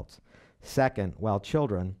than adults. Second, while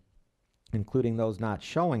children, including those not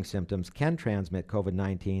showing symptoms, can transmit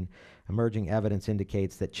COVID-19, emerging evidence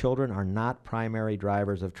indicates that children are not primary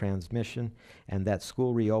drivers of transmission and that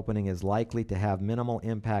school reopening is likely to have minimal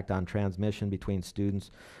impact on transmission between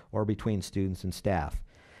students or between students and staff.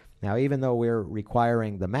 Now, even though we're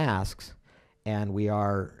requiring the masks and we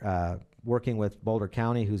are working with Boulder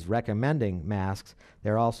County, who's recommending masks,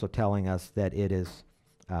 they're also telling us that it is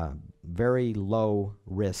very low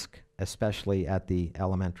risk, especially at the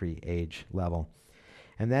elementary age level.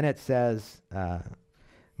 And then it says,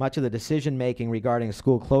 much of the decision-making regarding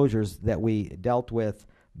school closures that we dealt with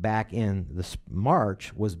back in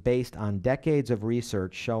March was based on decades of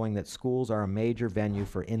research showing that schools are a major venue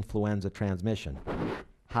for influenza transmission.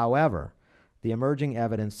 However, the emerging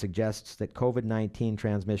evidence suggests that COVID-19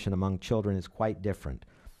 transmission among children is quite different.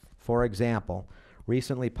 For example,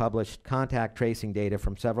 recently published contact tracing data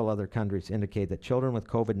from several other countries indicate that children with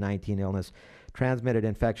COVID-19 illness transmitted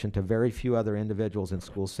infection to very few other individuals in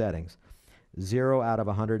school settings. 0 out of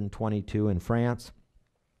 122 in France,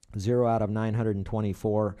 0 out of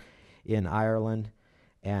 924 in Ireland,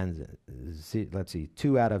 and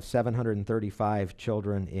 2 out of 735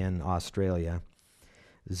 children in Australia,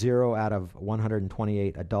 0 out of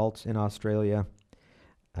 128 adults in Australia,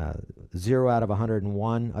 0 out of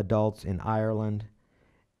 101 adults in Ireland,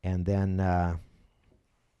 and then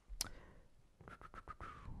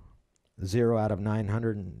 0 out of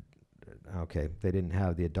 900. Okay, they didn't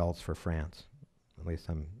have the adults for France. At least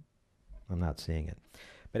I'm not seeing it.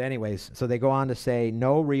 But anyways, so they go on to say,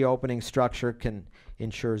 no reopening structure can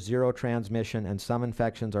ensure zero transmission, and some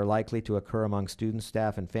infections are likely to occur among students,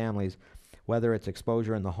 staff, and families, whether it's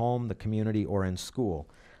exposure in the home, the community, or in school.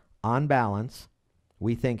 On balance,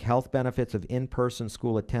 we think health benefits of in-person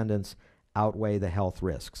school attendance outweigh the health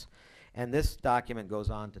risks. And this document goes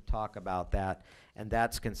on to talk about that, and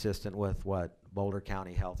that's consistent with what Boulder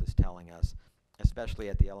County Health is telling us, especially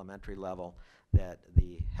at the elementary level, that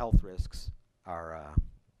the health risks are,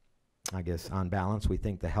 I guess, on balance, we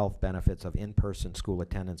think the health benefits of in-person school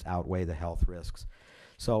attendance outweigh the health risks.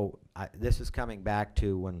 So this is coming back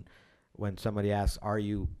to when somebody asks, are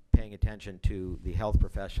you paying attention to the health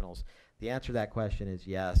professionals? The answer to that question is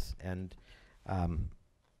yes, and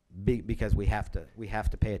because we have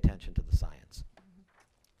to pay attention to the science.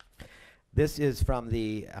 This is from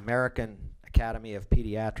the American Academy of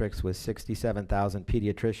Pediatrics, with 67,000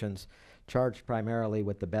 pediatricians charged primarily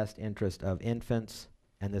with the best interest of infants.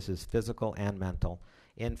 and this is physical and mental,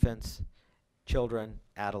 infants, children,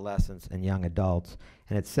 adolescents, and young adults.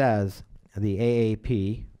 And it says, the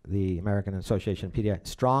AAP, the American Association of Pediatrics,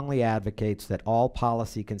 strongly advocates that all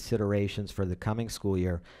policy considerations for the coming school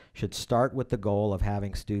year should start with the goal of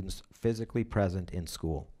having students physically present in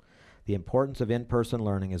school. The importance of in-person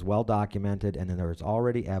learning is well documented, and there is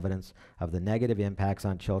already evidence of the negative impacts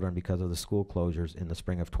on children because of the school closures in the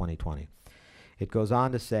spring of 2020. It goes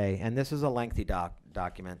on to say, and this is a lengthy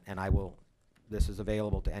document, and this is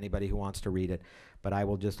available to anybody who wants to read it, but I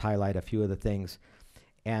will just highlight a few of the things.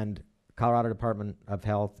 And Colorado Department of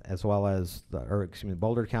Health, as well as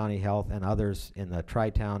Boulder County Health and others in the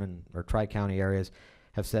Tri-Town or Tri-County areas,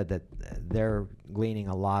 have said that they're gleaning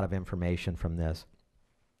a lot of information from this.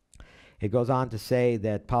 It goes on to say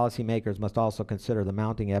that policymakers must also consider the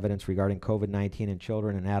mounting evidence regarding COVID-19 in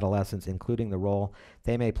children and adolescents, including the role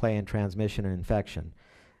they may play in transmission and infection.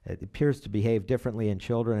 It appears to behave differently in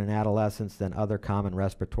children and adolescents than other common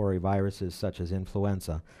respiratory viruses such as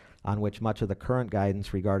influenza, on which much of the current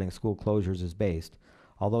guidance regarding school closures is based.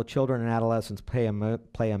 Although children and adolescents play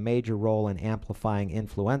a major role in amplifying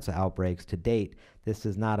influenza outbreaks, to date, this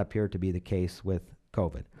does not appear to be the case with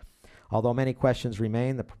COVID. Although many questions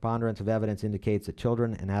remain, the preponderance of evidence indicates that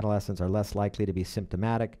children and adolescents are less likely to be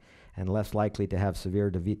symptomatic and less likely to have severe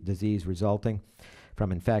disease resulting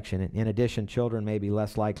from infection. In addition, children may be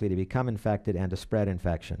less likely to become infected and to spread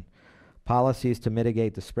infection. Policies to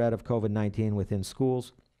mitigate the spread of COVID-19 within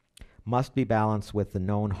schools must be balanced with the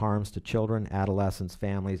known harms to children, adolescents,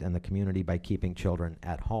 families, and the community by keeping children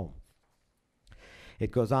at home. It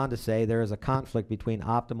goes on to say there is a conflict between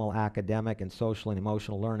optimal academic and social and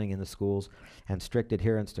emotional learning in the schools and strict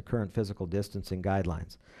adherence to current physical distancing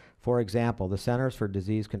guidelines. For example, the Centers for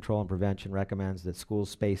Disease Control and Prevention recommends that schools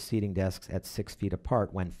space seating desks at 6 feet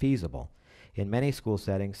apart when feasible. In many school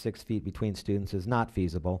settings, 6 feet between students is not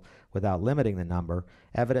feasible. Without limiting the number,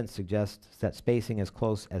 evidence suggests that spacing as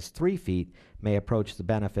close as 3 feet may approach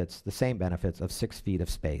the same benefits of 6 feet of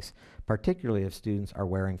space, particularly if students are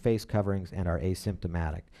wearing face coverings and are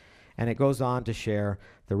asymptomatic. And it goes on to share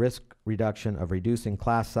the risk reduction of reducing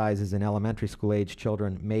class sizes in elementary school age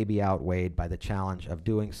children may be outweighed by the challenge of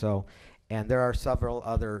doing so. And there are several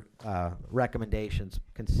other recommendations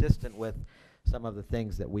consistent with some of the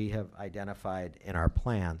things that we have identified in our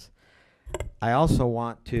plans. I also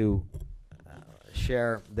want to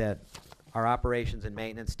share that our operations and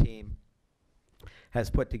maintenance team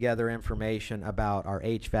has put together information about our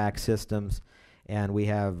HVAC systems, and we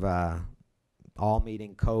have all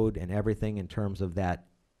meeting code and everything in terms of that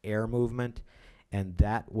air movement, and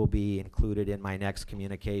that will be included in my next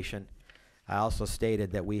communication. I also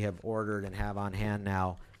stated that we have ordered and have on hand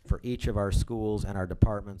now for each of our schools and our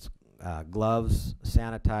departments gloves,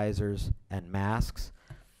 sanitizers, and masks.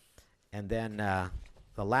 And then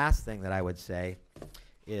the last thing that I would say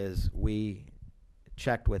is we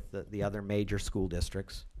checked with the other major school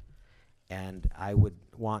districts, and I would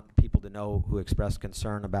want people to know who expressed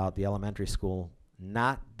concern about the elementary school,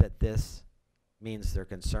 not that this means their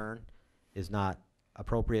concern is not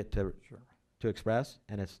appropriate to express,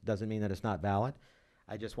 and it doesn't mean that it's not valid.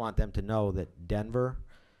 I just want them to know that Denver,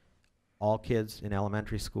 all kids in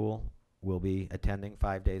elementary school will be attending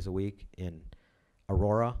 5 days a week. In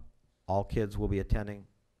Aurora, all kids will be attending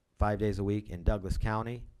 5 days a week. In Douglas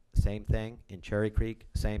County, same thing. In Cherry Creek,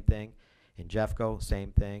 same thing. In Jeffco,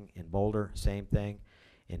 same thing. In Boulder, same thing.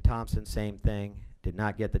 In Thompson, same thing. Did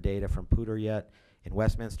not get the data from Poudre yet. In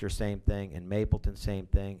Westminster, same thing. In Mapleton, same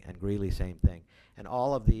thing. And Greeley, same thing. And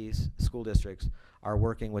all of these school districts are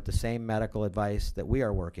working with the same medical advice that we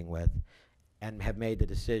are working with and have made the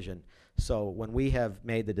decision. So when we have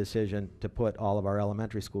made the decision to put all of our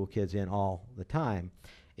elementary school kids in all the time,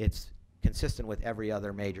 it's consistent with every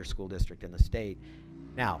other major school district in the state.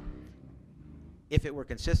 Now, if it were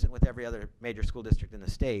consistent with every other major school district in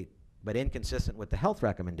the state, but inconsistent with the health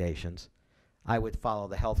recommendations, I would follow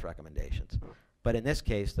the health recommendations. But in this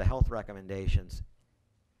case, the health recommendations,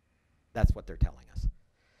 that's what they're telling us.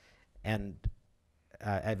 And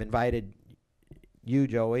I've invited you,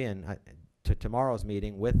 Joey, and to tomorrow's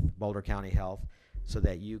meeting with Boulder County Health so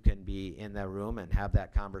that you can be in that room and have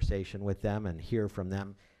that conversation with them and hear from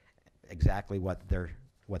them exactly what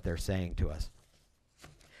they're saying to us.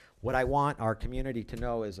 What I want our community to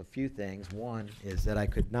know is a few things. One is that I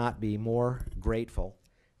could not be more grateful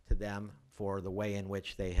to them for the way in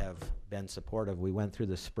which they have been supportive. We went through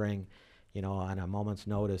the spring, you know, on a moment's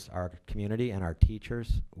notice. Our community and our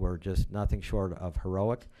teachers were just nothing short of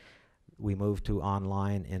heroic. We moved to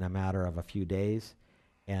online in a matter of a few days,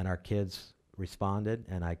 and our kids responded,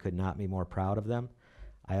 and I could not be more proud of them.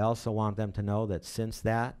 I also want them to know that since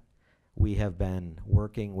that, We have been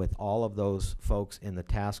working with all of those folks in the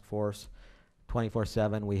task force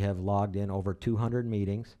 24/7. We have logged in over 200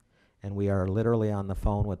 meetings, and we are literally on the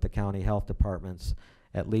phone with the county health departments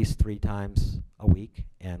at least 3 times a week,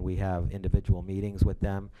 and we have individual meetings with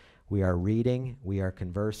them. We are reading, we are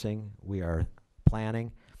conversing, we are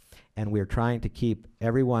planning, and we're trying to keep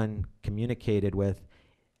everyone communicated with,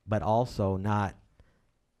 but also not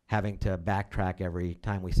having to backtrack every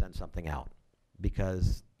time we send something out,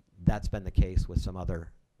 because that's been the case with some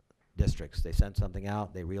other districts. They send something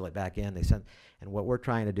out, they reel it back in, and what we're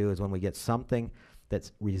trying to do is when we get something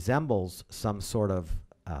that resembles some sort of,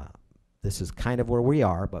 this is kind of where we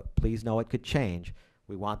are, but please know it could change.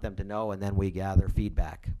 We want them to know, and then we gather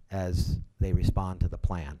feedback as they respond to the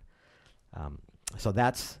plan. So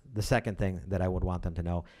that's the second thing that I would want them to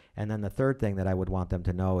know. And then the third thing that I would want them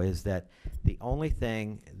to know is that the only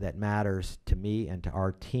thing that matters to me and to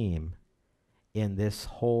our team in this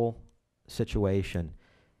whole situation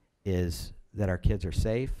is that our kids are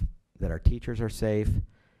safe, that our teachers are safe,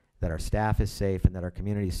 that our staff is safe, and that our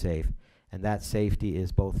community is safe. And that safety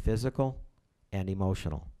is both physical and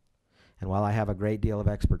emotional. And while I have a great deal of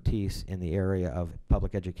expertise in the area of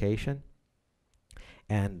public education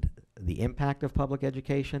and the impact of public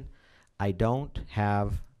education, I don't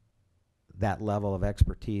have that level of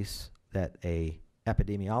expertise that a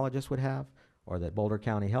epidemiologist would have, or that Boulder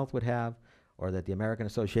County Health would have, or that the American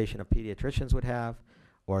Association of Pediatricians would have,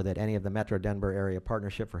 or that any of the Metro Denver Area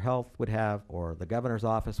Partnership for Health would have, or the governor's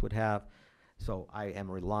office would have. So I am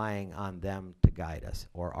relying on them to guide us,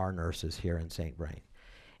 or our nurses here in St. Vrain.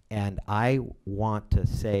 And I want to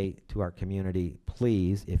say to our community,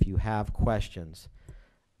 please, if you have questions,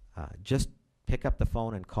 just pick up the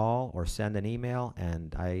phone and call or send an email,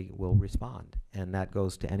 and I will respond. And that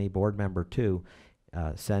goes to any board member too.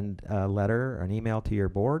 Send a letter or an email to your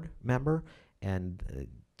board member, and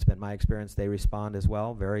it's been my experience they respond as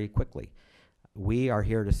well very quickly. We are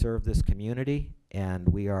here to serve this community, and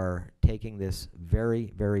we are taking this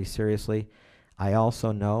very, very seriously. I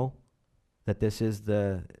also know that this is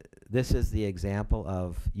the example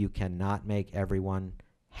of you cannot make everyone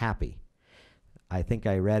happy. I think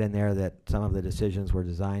I read in there that some of the decisions were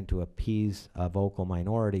designed to appease a vocal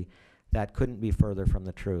minority. That couldn't be further from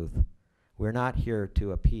the truth. We're not here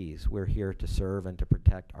to appease. We're here to serve and to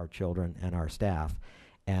protect our children and our staff.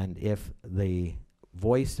 And if the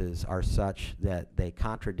voices are such that they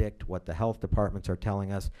contradict what the health departments are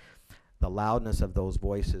telling us, the loudness of those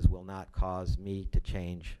voices will not cause me to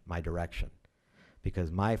change my direction.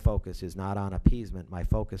 Because my focus is not on appeasement. My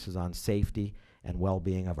focus is on safety and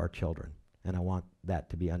well-being of our children. And I want that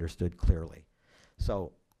to be understood clearly.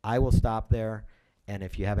 So I will stop there, and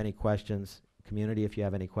if you have any questions, community, if you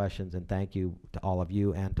have any questions, and thank you to all of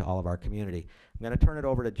you and to all of our community. I'm going to turn it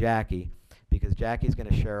over to Jackie, because Jackie's going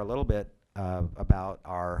to share a little bit about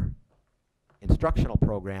our instructional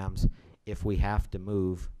programs if we have to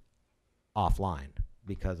move offline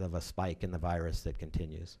because of a spike in the virus that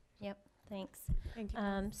continues. Yep, thanks. Thank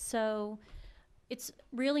you. So it's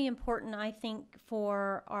really important, I think,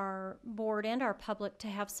 for our board and our public to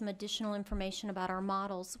have some additional information about our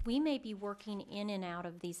models. We may be working in and out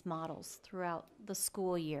of these models throughout the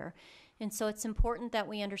school year. And so it's important that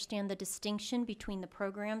we understand the distinction between the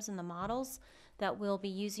programs and the models that we'll be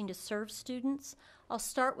using to serve students. I'll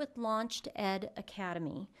start with Launched Ed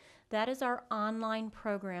Academy. That is our online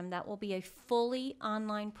program. That will be a fully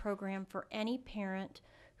online program for any parent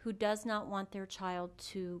who does not want their child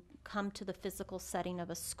to come to the physical setting of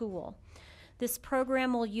a school. This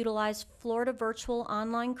program will utilize Florida Virtual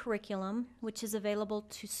Online Curriculum, which is available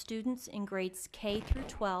to students in grades K through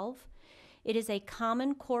 12. It is a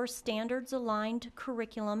Common Core Standards aligned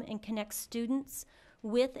curriculum and connects students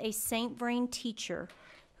with a St. Vrain teacher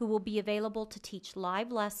who will be available to teach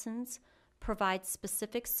live lessons, provide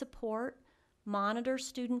specific support, monitor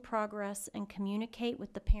student progress, and communicate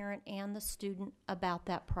with the parent and the student about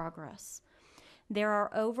that progress. There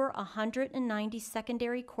are over 190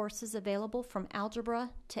 secondary courses available from algebra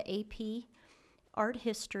to AP, art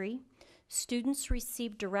history. Students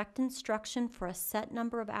receive direct instruction for a set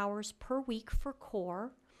number of hours per week for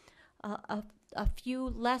core, a few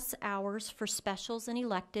less hours for specials and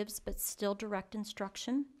electives, but still direct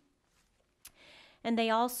instruction. And they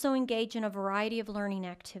also engage in a variety of learning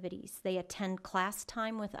activities. They attend class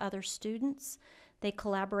time with other students. They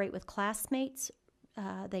collaborate with classmates.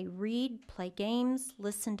 They read, play games,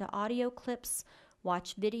 listen to audio clips,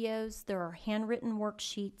 watch videos. There are handwritten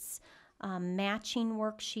worksheets, matching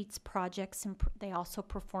worksheets, projects, and they also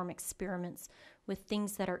perform experiments with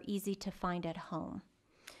things that are easy to find at home.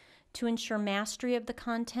 To ensure mastery of the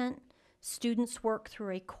content, students work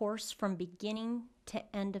through a course from beginning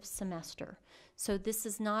to end of semester. So this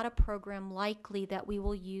is not a program likely that we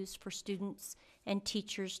will use for students and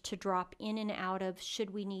teachers to drop in and out of should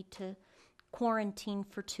we need to quarantine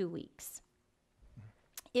for 2 weeks.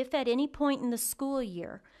 If at any point in the school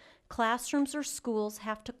year, classrooms or schools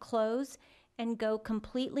have to close and go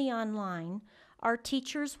completely online, our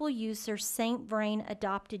teachers will use their St. Vrain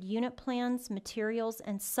adopted unit plans, materials,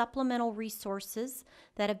 and supplemental resources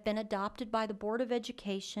that have been adopted by the Board of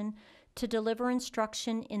Education to deliver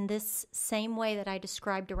instruction in this same way that I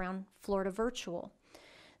described around Florida Virtual.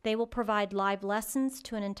 They will provide live lessons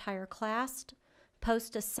to an entire class,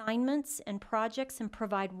 post assignments and projects, and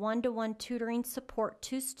provide one-to-one tutoring support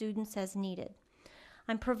to students as needed.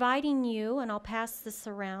 I'm providing you, and I'll pass this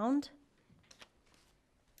around,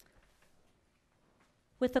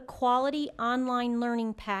 with a quality online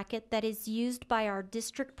learning packet that is used by our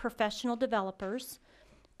district professional developers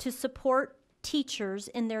to support teachers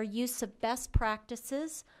in their use of best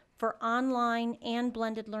practices for online and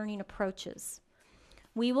blended learning approaches.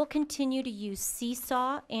 We will continue to use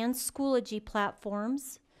Seesaw and Schoology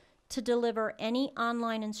platforms to deliver any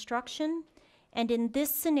online instruction, and in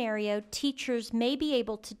this scenario, teachers may be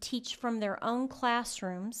able to teach from their own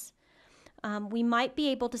classrooms. We might be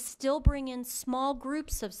able to still bring in small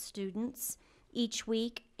groups of students each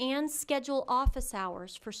week and schedule office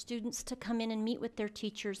hours for students to come in and meet with their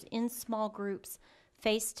teachers in small groups,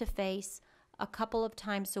 face-to-face, a couple of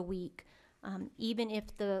times a week, even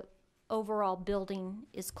if the overall building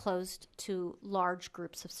is closed to large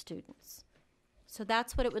groups of students. So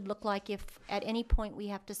that's what it would look like if at any point we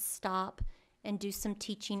have to stop and do some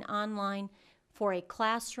teaching online for a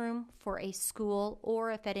classroom, for a school,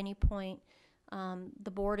 or if at any point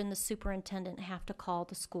the board and the superintendent have to call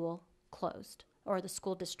the school closed or the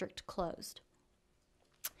school district closed.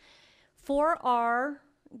 For our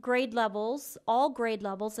grade levels, all grade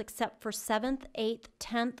levels except for 7th, 8th,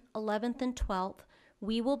 10th, 11th, and 12th,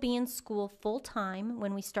 we will be in school full-time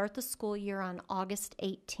when we start the school year on August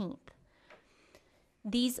 18th.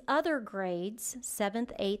 These other grades,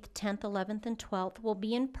 7th, 8th, 10th, 11th, and 12th, will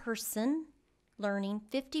be in person learning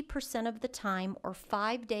 50% of the time, or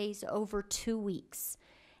 5 days over 2 weeks.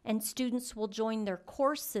 And students will join their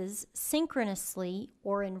courses synchronously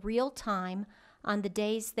or in real time on the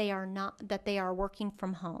days they are working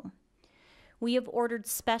from home. We have ordered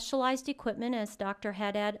specialized equipment, as Dr.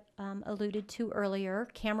 Haddad alluded to earlier,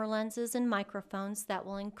 camera lenses and microphones that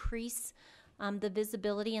will increase the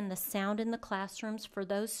visibility and the sound in the classrooms for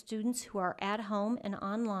those students who are at home and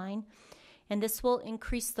online. And this will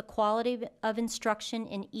increase the quality of instruction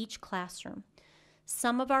in each classroom.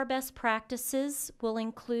 Some of our best practices will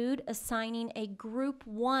include assigning a Group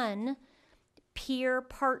 1 peer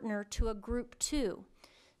partner to a Group 2.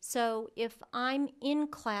 So if I'm in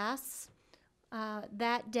class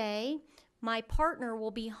that day, my partner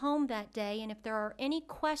will be home that day, and if there are any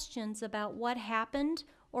questions about what happened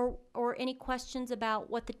or any questions about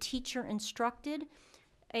what the teacher instructed,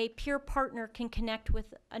 a peer partner can connect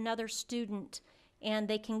with another student and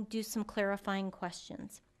they can do some clarifying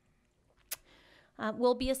questions.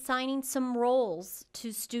 We'll be assigning some roles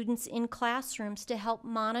to students in classrooms to help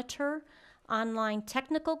monitor online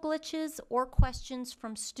technical glitches or questions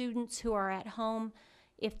from students who are at home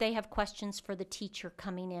if they have questions for the teacher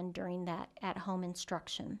coming in during that at-home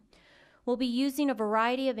instruction. We'll be using a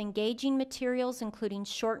variety of engaging materials, including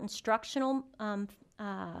short instructional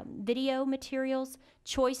video materials,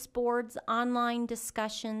 choice boards, online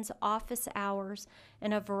discussions, office hours,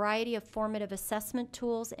 and a variety of formative assessment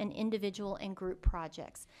tools and individual and group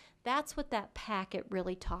projects. That's what that packet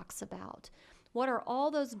really talks about. What are all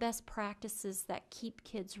those best practices that keep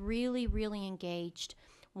kids really, really engaged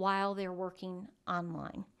while they're working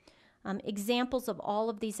online? Examples of all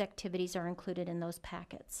of these activities are included in those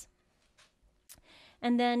packets.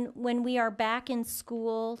 And then when we are back in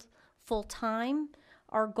school full-time,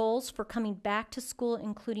 our goals for coming back to school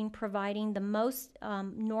including providing the most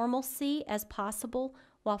normalcy as possible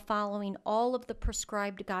while following all of the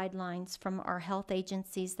prescribed guidelines from our health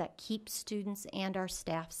agencies that keep students and our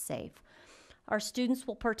staff safe. Our students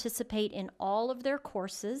will participate in all of their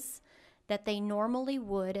courses that they normally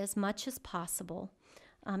would as much as possible,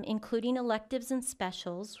 including electives and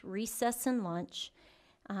specials, recess and lunch.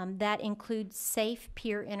 That includes safe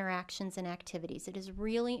peer interactions and activities. It is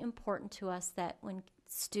really important to us that when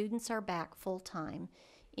students are back full-time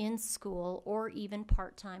in school or even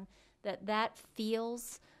part-time, that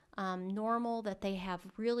feels normal, that they have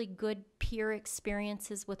really good peer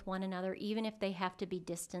experiences with one another, even if they have to be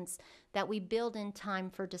distanced, that we build in time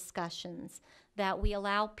for discussions, that we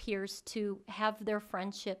allow peers to have their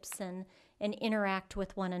friendships and interact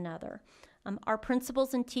with one another. Our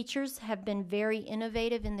principals and teachers have been very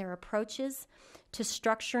innovative in their approaches to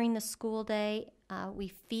structuring the school day. We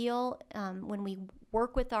feel when we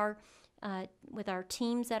work with our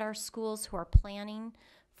teams at our schools who are planning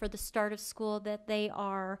for the start of school that they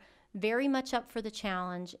are very much up for the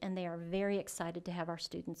challenge, and they are very excited to have our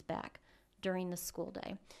students back during the school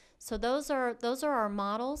day. So those are our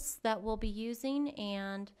models that we'll be using,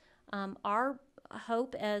 and our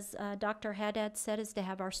hope, as Dr. Haddad said, is to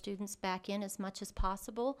have our students back in as much as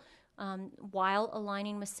possible while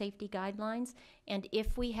aligning with safety guidelines. And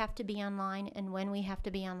if we have to be online and when we have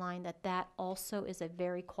to be online, that also is a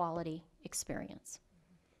very quality experience.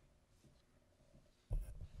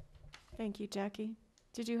 Thank you, Jackie.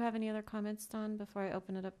 Did you have any other comments, Don, before I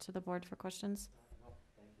open it up to the board for questions? No,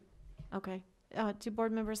 thank you. Okay. Do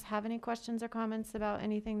board members have any questions or comments about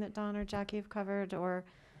anything that Don or Jackie have covered, or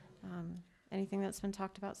anything that's been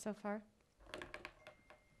talked about so far?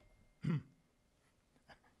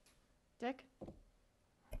 Dick?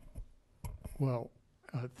 Well,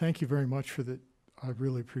 thank you very much for that. I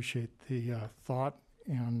really appreciate the thought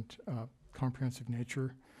and comprehensive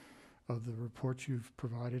nature of the report you've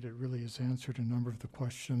provided. It really has answered a number of the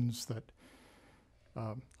questions that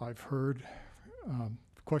I've heard,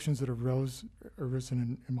 questions that have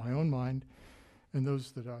arisen in my own mind, and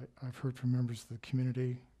those that I've heard from members of the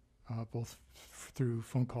community, both through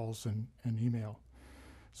phone calls and email.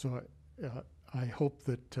 So I hope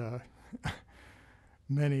that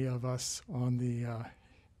many of us on the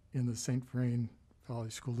in the St. Vrain Valley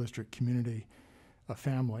School District community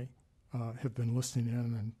family have been listening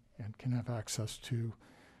in and can have access to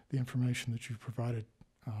the information that you've provided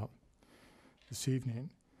this evening.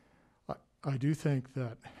 I do think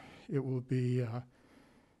that it will be,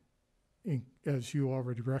 as you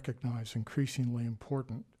already recognize, increasingly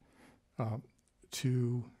important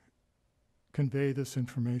to convey this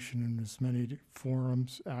information in as many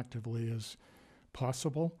forums actively as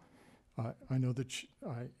possible. I know that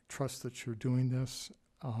I trust that you're doing this,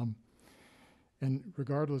 and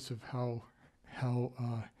regardless of how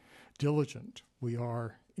diligent we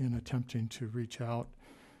are in attempting to reach out,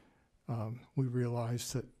 we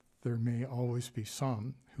realize that there may always be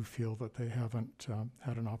some who feel that they haven't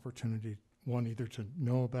had an opportunity, one, either to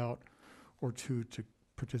know about, or two, to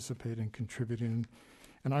participate and contribute in.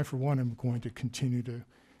 And I, for one, am going to continue to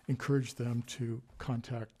encourage them to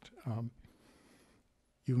contact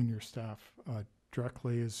you and your staff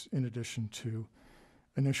directly, as in addition to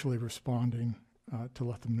initially responding to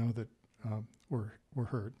let them know that we're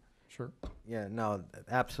heard. Sure. Yeah, no,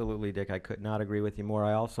 absolutely, Dick. I could not agree with you more.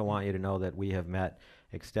 I also want you to know that we have met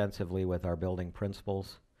extensively with our building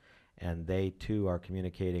principals, and they too are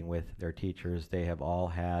communicating with their teachers. They have all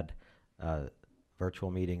had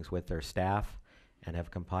virtual meetings with their staff and have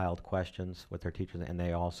compiled questions with their teachers, and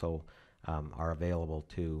they also are available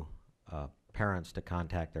to parents to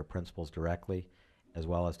contact their principals directly, as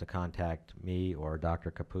well as to contact me or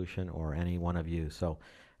Dr. Kapushin or any one of you. So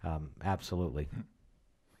absolutely.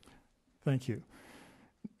 Thank you.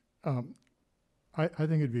 I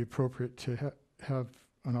think it'd be appropriate to have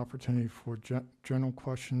an opportunity for general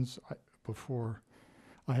questions before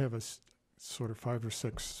I have a sort of 5 or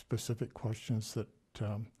 6 specific questions that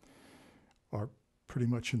are pretty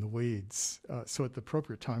much in the weeds. So at the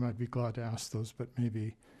appropriate time, I'd be glad to ask those, but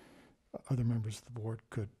maybe other members of the board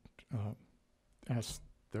could ask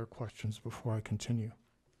their questions before I continue.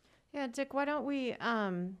 Yeah, Dick, why don't we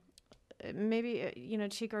maybe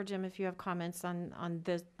Chico or Jim, if you have comments on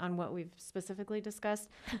what we've specifically discussed,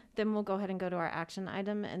 then we'll go ahead and go to our action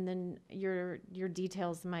item, and then your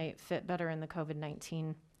details might fit better in the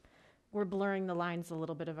COVID-19. We're blurring the lines a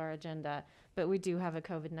little bit of our agenda, but we do have a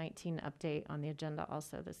COVID-19 update on the agenda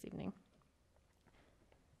also this evening.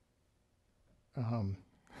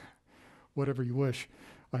 Whatever you wish.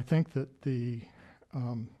 I think that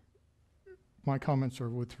my comments are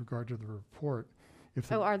with regard to the report.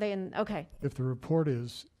 Are they in? Okay. If the report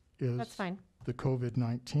is That's fine. the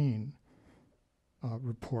COVID-19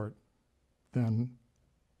 report, then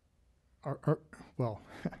well,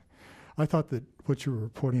 I thought that what you were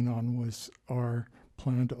reporting on was our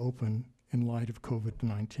plan to open in light of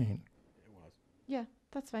COVID-19. It was. Yeah,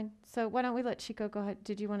 that's fine. So why don't we let Chico go ahead?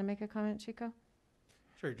 Did you want to make a comment, Chico?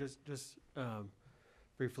 Sure, just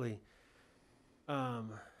briefly.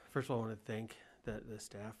 First of all, I want to thank the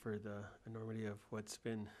staff for the enormity of what's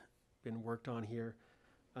been worked on here.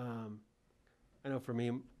 I know for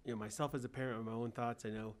me, myself as a parent, with my own thoughts, I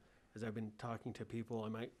know as I've been talking to people, I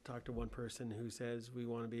might talk to one person who says we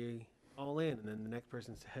want to be all in, and then the next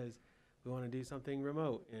person says we want to do something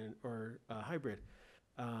remote or hybrid,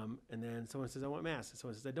 and then someone says I want masks, and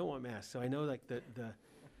someone says I don't want masks. So I know like the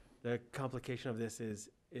the complication of this is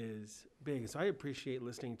big. So I appreciate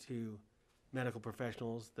listening to medical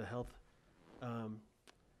professionals, the health,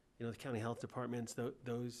 the county health departments,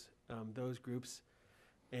 those groups,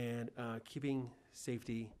 and keeping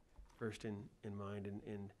safety first in mind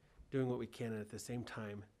and doing what we can, and at the same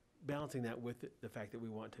time balancing that with the fact that we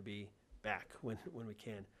want to be back when we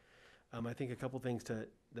can. I think a couple things that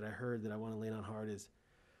I heard that I want to lean on hard is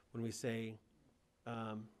when we say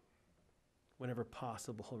whenever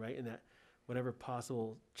possible, right? And that whenever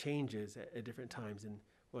possible changes at different times. And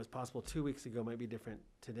what was possible 2 weeks ago might be different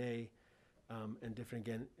today, and different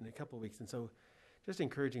again in a couple of weeks. And so just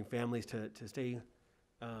encouraging families to stay,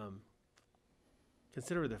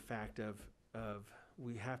 consider the fact of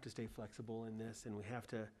we have to stay flexible in this, and we have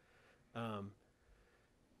to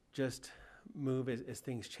just move as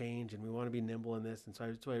things change, and we want to be nimble in this. And so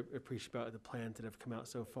that's what I appreciate about the plans that have come out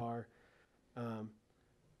so far.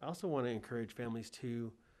 I also want to encourage families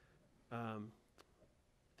to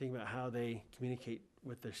think about how they communicate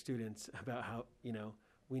with their students about how,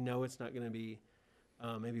 we know it's not going to be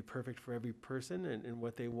maybe perfect for every person and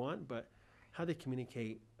what they want, but how they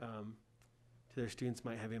communicate to their students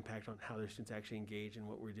might have impact on how their students actually engage in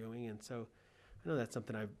what we're doing. And so I know that's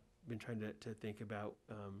something I've been trying to think about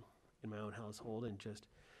in my own household, and just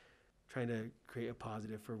trying to create a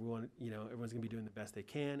positive for everyone. Everyone's gonna be doing the best they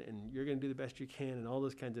can, and you're gonna do the best you can, and all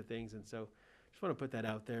those kinds of things. And so just want to put that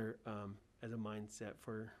out there as a mindset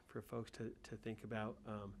for folks to think about.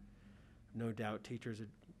 No doubt teachers are,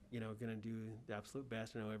 gonna do the absolute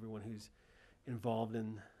best. I know everyone who's involved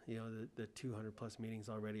in, the 200 plus meetings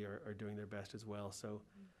already are doing their best as well. So,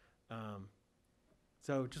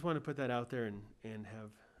 so just want to put that out there and have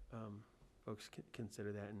folks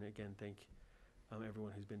consider that. And again, thank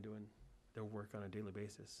everyone who's been doing their work on a daily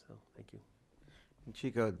basis. So thank you.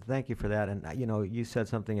 Chico, thank you for that. And, you said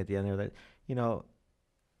something at the end there that,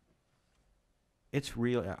 it's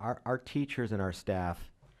real. Our teachers and our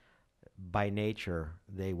staff, by nature,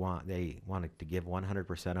 they want to give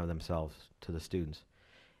 100% of themselves to the students.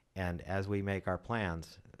 And as we make our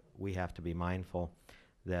plans, we have to be mindful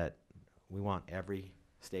that we want every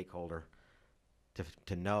stakeholder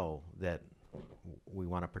to know that we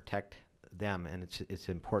want to protect them, and it's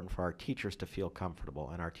important for our teachers to feel comfortable,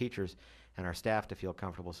 and our teachers and our staff to feel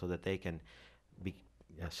comfortable, so that they can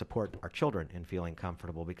support our children in feeling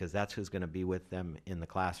comfortable, because that's who's going to be with them in the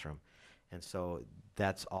classroom. And so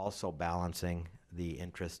that's also balancing the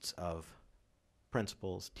interests of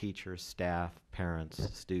principals, teachers, staff, parents,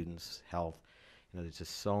 students, health. There's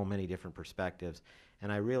just so many different perspectives,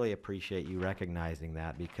 and I really appreciate you recognizing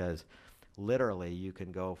that, because literally you can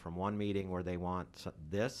go from one meeting where they want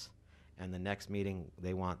this, and the next meeting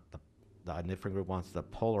they want the different group wants the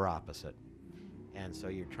polar opposite. And so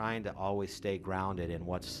you're trying to always stay grounded in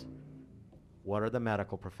what are the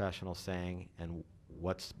medical professionals saying, and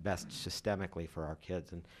what's best systemically for our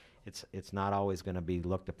kids. And it's not always going to be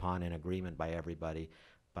looked upon in agreement by everybody,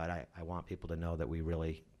 but I want people to know that we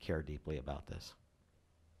really care deeply about this.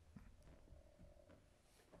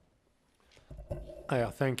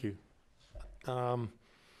 Thank you.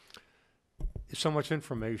 So much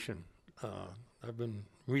information. I've been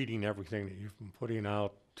reading everything that you've been putting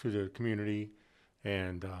out to the community,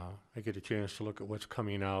 and I get a chance to look at what's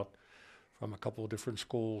coming out from a couple of different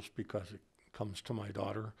schools, because it comes to my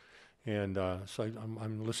daughter. And so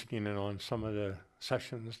I'm listening in on some of the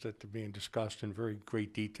sessions that are being discussed in very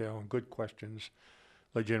great detail, and good questions,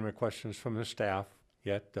 legitimate questions from the staff.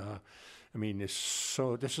 Yet,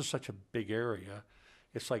 this is such a big area.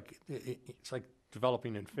 It's like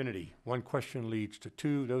developing infinity. One question leads to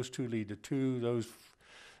two, those two lead to two,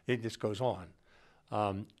 it just goes on.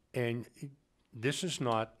 And this is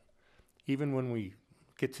not, even when we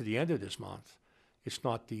get to the end of this month, it's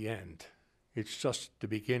not the end. It's just the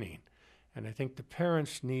beginning. And I think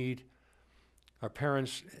our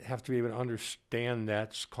parents have to be able to understand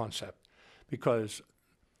that concept, because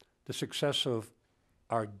the success of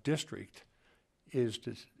our district is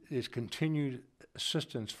continued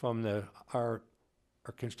assistance from our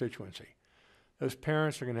constituency. Those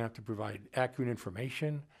parents are going to have to provide accurate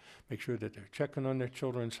information, make sure that they're checking on their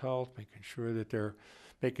children's health, making sure that they're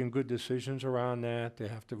making good decisions around that. They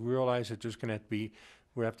have to realize that there's going to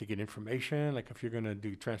we have to get information. Like if you're going to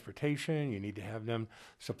do transportation, you need to have them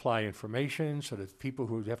supply information so that people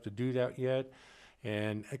who have to do that yet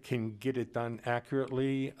and can get it done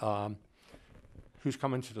accurately. Who's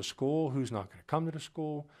coming to the school, who's not going to come to the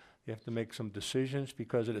school. You have to make some decisions,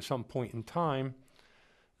 because at some point in time,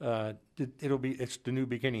 it's the new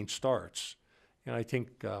beginning starts. And I think,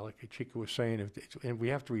 like Chica was saying, and we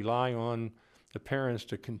have to rely on the parents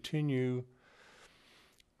to continue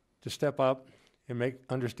to step up make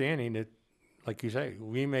understanding that, like you say,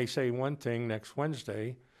 we may say one thing next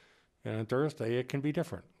Wednesday, and on Thursday it can be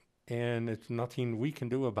different. And it's nothing we can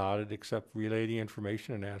do about it except relay the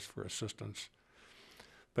information and ask for assistance.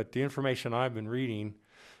 But the information I've been reading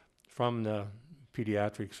from the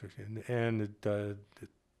pediatrics and the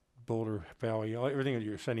Boulder Valley, everything that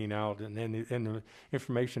you're sending out, and the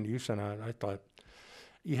information that you sent out, I thought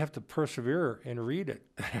you have to persevere and read it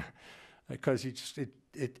because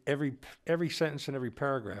every sentence and every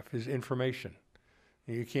paragraph is information.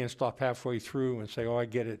 And you can't stop halfway through and say, "Oh, I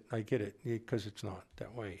get it," because it's not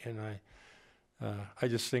that way. And I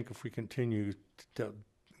just think if we continue to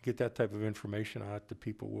get that type of information out, the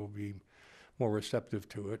people will be more receptive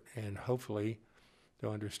to it, and hopefully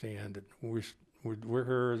they'll understand that we're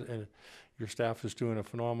here, and your staff is doing a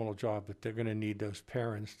phenomenal job, but they're going to need those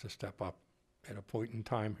parents to step up at a point in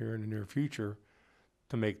time here in the near future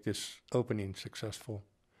to make this opening successful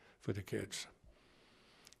for the kids.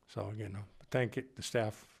 So again, the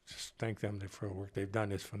staff, just thank them for the work they've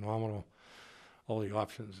done. It's phenomenal. All the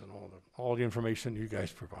options and all the information you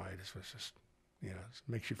guys provide is just, it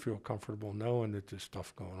makes you feel comfortable knowing that there's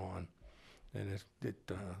stuff going on. And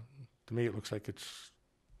to me, it looks like it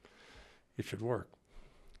should work,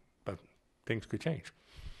 but things could change.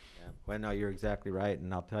 Yeah. Well, no, you're exactly right.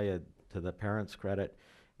 And I'll tell you, to the parents' credit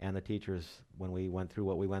and the teachers, when we went through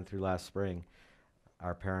what we went through last spring,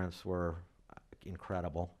 our parents were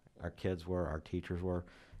incredible. Our kids were, our teachers were.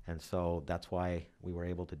 And so that's why we were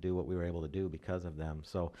able to do what we were able to do, because of them.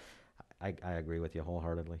 So I agree with you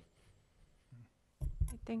wholeheartedly.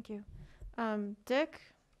 Thank you. Dick,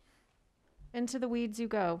 into the weeds you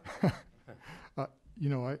go.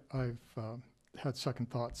 I've had second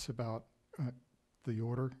thoughts about the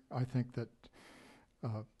order. I think that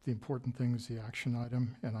the important thing is the action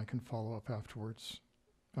item, and I can follow up afterwards,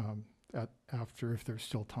 after if there's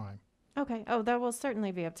still time. Okay. Oh, there will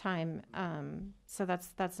certainly be of time. So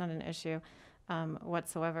that's not an issue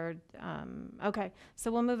whatsoever. Okay.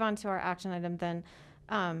 So we'll move on to our action item then.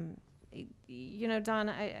 Don,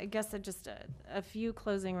 I guess just a few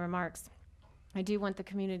closing remarks. I do want the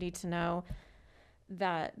community to know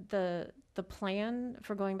that the plan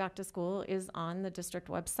for going back to school is on the district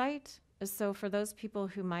website. So for those people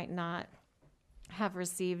who might not have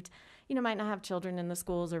received, might not have children in the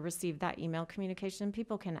schools or received that email communication,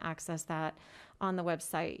 people can access that on the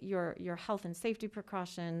website. Your health and safety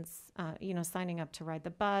precautions, signing up to ride the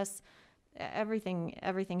bus, everything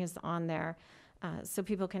is on there. So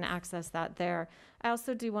people can access that there. I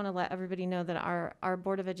also do want to let everybody know that our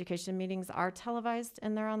Board of Education meetings are televised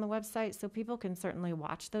and they're on the website, so people can certainly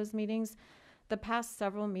watch those meetings. The past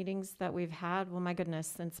several meetings that we've had, well, my goodness,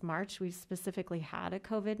 since March, we've specifically had a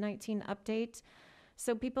COVID-19 update.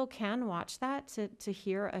 So people can watch that to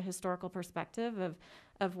hear a historical perspective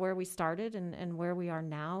of where we started and where we are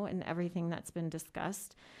now and everything that's been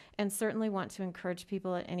discussed. And certainly want to encourage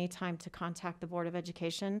people at any time to contact the Board of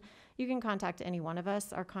Education. You can contact any one of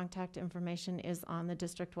us. Our contact information is on the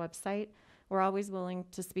district website. We're always willing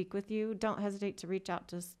to speak with you. Don't hesitate to reach out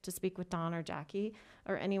to speak with Don or Jackie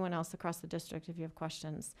or anyone else across the district if you have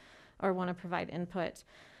questions or want to provide input.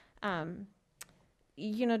 Don,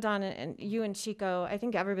 and you and Chico, I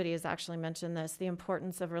think everybody has actually mentioned this, the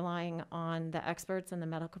importance of relying on the experts and the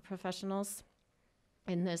medical professionals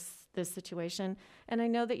in this situation. And I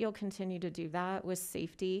know that you'll continue to do that with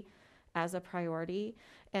safety as a priority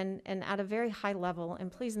and at a very high level.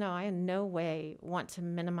 And please know, I in no way want to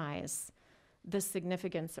minimize the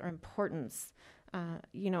significance or importance,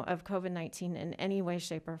 of COVID-19 in any way,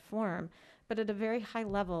 shape, or form. But at a very high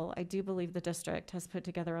level, I do believe the district has put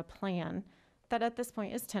together a plan that at this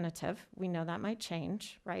point is tentative. We know that might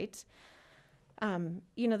change, right?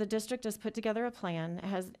 The district has put together a plan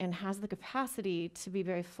has the capacity to be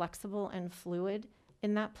very flexible and fluid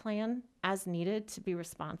in that plan as needed to be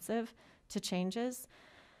responsive to changes.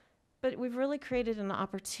 But we've really created an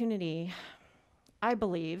opportunity, I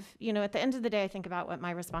believe, at the end of the day, I think about what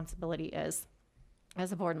my responsibility is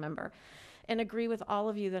as a board member and agree with all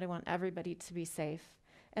of you that I want everybody to be safe.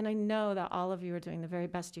 And I know that all of you are doing the very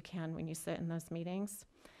best you can when you sit in those meetings.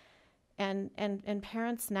 And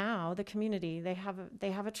parents now, the community, they have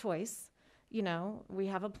a choice. We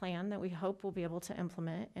have a plan that we hope we'll be able to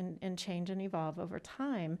implement and change and evolve over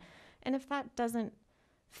time. And if that doesn't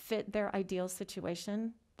fit their ideal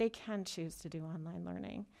situation, they can choose to do online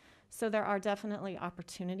learning. So there are definitely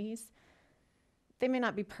opportunities. They may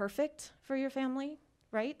not be perfect for your family,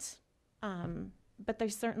 right? But they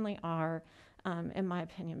certainly are, in my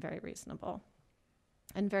opinion, very reasonable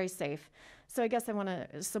and very safe. So I guess I want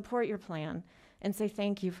to support your plan and say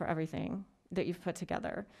thank you for everything that you've put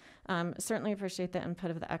together. Certainly appreciate the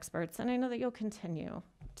input of the experts, and I know that you'll continue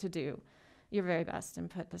to do your very best and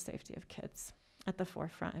put the safety of kids at the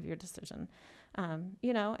forefront of your decision.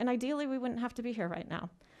 And ideally we wouldn't have to be here right now.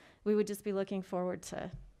 We would just be looking forward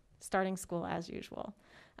to starting school as usual.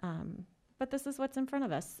 But this is what's in front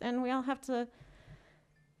of us, and we all have to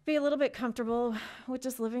be a little bit comfortable with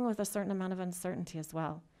just living with a certain amount of uncertainty as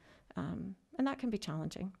well. And that can be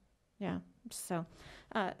challenging. Yeah. So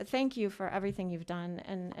thank you for everything you've done,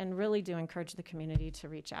 and really do encourage the community to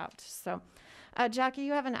reach out. So Jackie,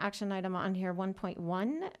 you have an action item on here,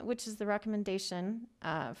 1.1, which is the recommendation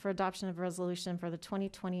for adoption of a resolution for the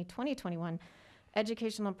 2020-2021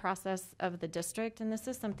 educational process of the district. And this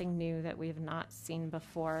is something new that we have not seen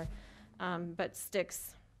before, but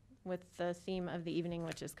sticks with the theme of the evening,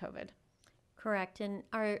 which is COVID. Correct. And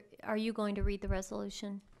are you going to read the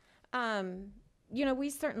resolution? We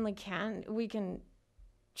certainly can. We can.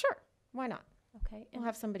 Sure. Why not? Okay. We'll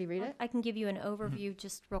have somebody read it. I can give you an overview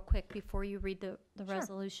just real quick before you read the Sure.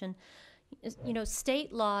 resolution.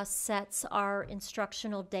 State law sets our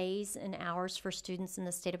instructional days and hours for students in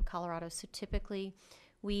the state of Colorado. So typically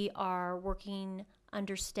we are working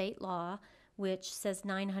under state law, which says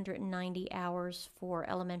 990 hours for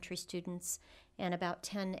elementary students and about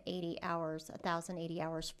 1,080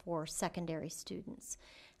 hours for secondary students.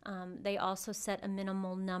 They also set a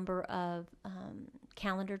minimal number of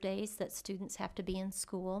calendar days that students have to be in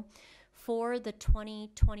school. For the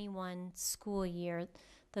 2021 school year,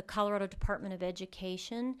 the Colorado Department of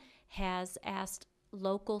Education has asked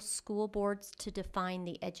local school boards to define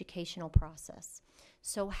the educational process.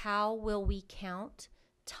 So how will we count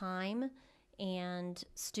time and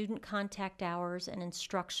student contact hours and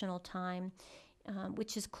instructional time,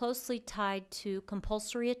 which is closely tied to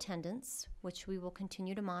compulsory attendance, which we will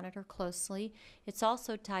continue to monitor closely. It's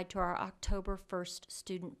also tied to our October 1st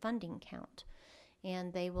student funding count,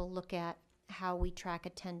 and they will look at how we track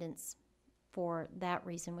attendance for that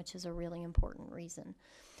reason, which is a really important reason.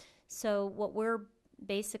 So what we're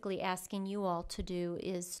basically asking you all to do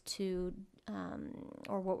is to,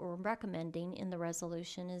 or what we're recommending in the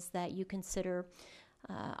resolution is that you consider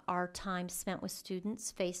our time spent with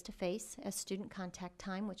students face-to-face as student contact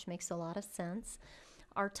time, which makes a lot of sense.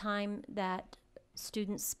 Our time that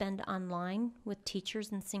students spend online with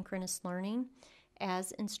teachers in synchronous learning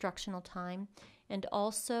as instructional time, and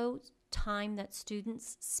also time that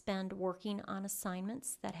students spend working on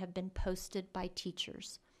assignments that have been posted by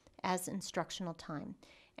teachers as instructional time.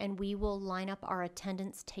 And we will line up our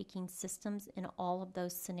attendance taking systems in all of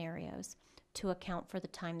those scenarios to account for the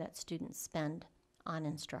time that students spend on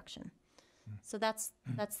instruction. So that's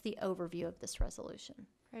the overview of this resolution.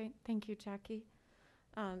 Great. Thank you, Jackie.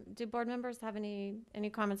 Do board members have any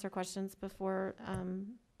comments or questions before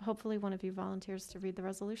hopefully one of you volunteers to read the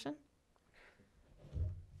resolution?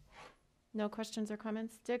 No questions or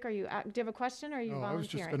comments? Dick, do you have a question, or are you volunteering? I was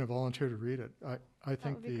just going to volunteer to read it. I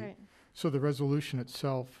think would be great. So the resolution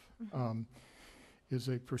itself is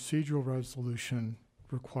a procedural resolution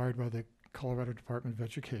required by the Colorado Department of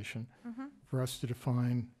Education for us to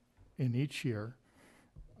define in each year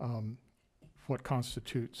what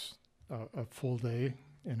constitutes a full day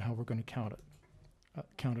and how we're going to count it,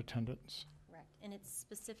 count attendance. Correct. And it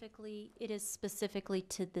is specifically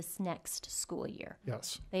to this next school year.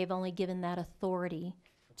 Yes. They have only given that authority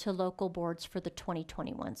to local boards for the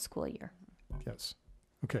 2021 school year. Yes.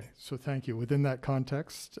 Okay, so thank you. Within that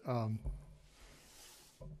context,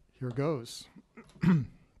 here goes.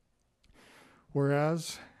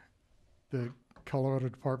 Whereas the Colorado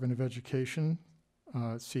Department of Education,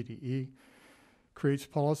 CDE, creates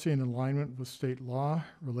policy in alignment with state law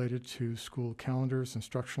related to school calendars,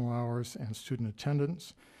 instructional hours, and student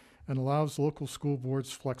attendance, and allows local school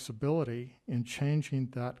boards flexibility in changing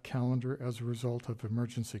that calendar as a result of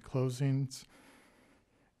emergency closings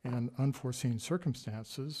and unforeseen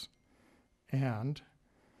circumstances. And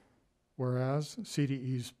whereas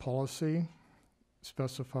CDE's policy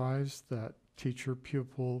specifies that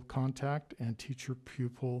teacher-pupil contact and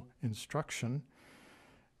teacher-pupil instruction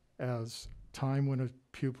as time when a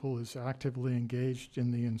pupil is actively engaged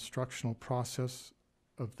in the instructional process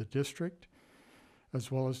of the district,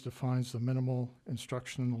 as well as defines the minimal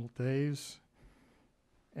instructional days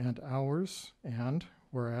and hours. And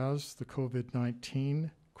whereas the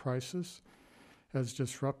COVID-19 crisis has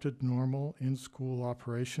disrupted normal in-school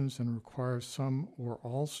operations and requires some or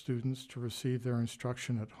all students to receive their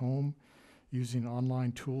instruction at home using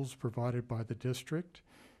online tools provided by the district.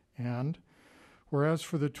 And whereas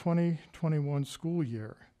for the 2021 school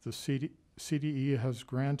year, the CDE has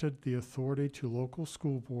granted the authority to local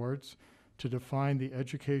school boards to define the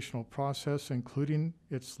educational process, including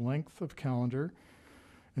its length of calendar,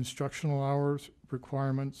 instructional hours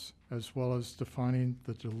requirements, as well as defining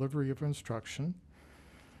the delivery of instruction.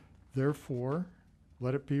 Therefore,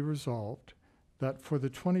 let it be resolved that for the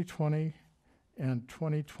 2020 and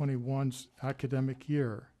 2021 academic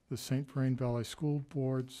year, the St. Vrain Valley School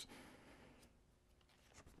Board's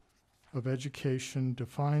of Education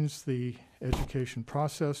defines the education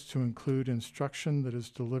process to include instruction that is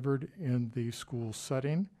delivered in the school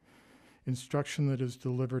setting, instruction that is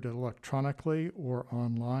delivered electronically or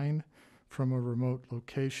online from a remote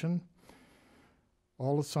location,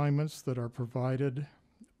 all assignments that are provided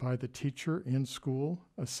by the teacher in school,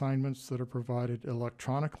 assignments that are provided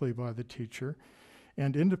electronically by the teacher,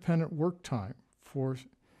 and independent work time for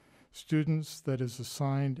students that is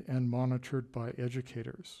assigned and monitored by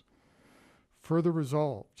educators. Further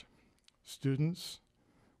resolved, students,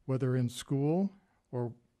 whether in school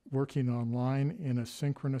or working online in a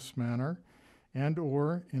synchronous manner and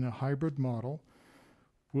or in a hybrid model,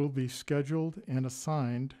 will be scheduled and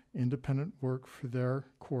assigned independent work for their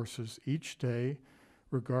courses each day,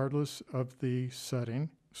 regardless of the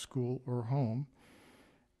setting, school or home,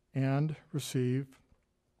 and receive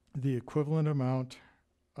the equivalent amount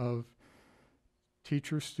of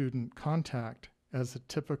teacher-student contact as a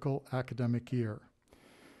typical academic year.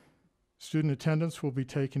 Student attendance will be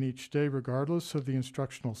taken each day regardless of the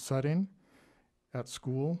instructional setting, at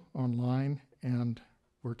school, online, and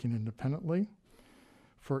working independently.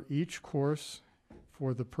 For each course,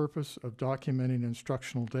 for the purpose of documenting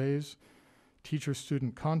instructional days,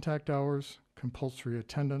 teacher-student contact hours, compulsory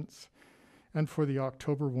attendance, and for the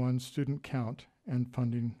October 1 student count and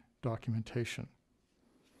funding documentation.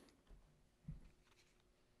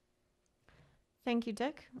 Thank you,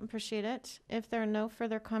 Dick. Appreciate it. If there are no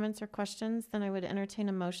further comments or questions, then I would entertain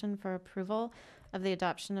a motion for approval of the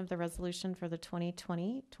adoption of the resolution for the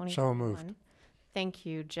 2020-2021. So moved. Thank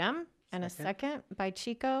you, Jim. And a Second. second by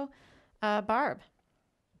Chico. Barb?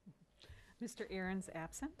 Mr. Aaron's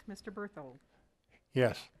absent. Mr. Berthold.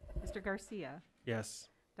 Yes. Mr. Garcia. Yes.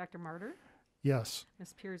 Dr. Martyr. Yes.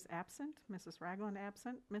 Ms. Pierce absent. Mrs. Ragland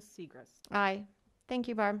absent. Ms. Segrist. Aye. Thank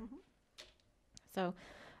you, Barb. So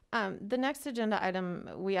the next agenda item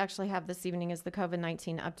we actually have this evening is the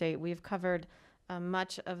COVID-19 update. We've covered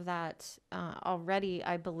much of that already,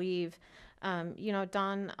 I believe.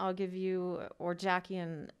 Don, I'll give you or Jackie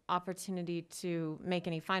an opportunity to make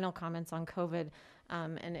any final comments on COVID.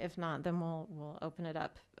 And if not, then we'll open it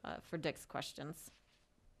up for Dick's questions.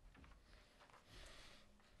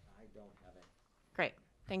 I don't have it. Great.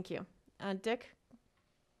 Thank you. Dick?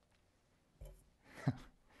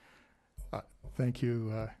 Thank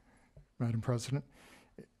you, Madam President.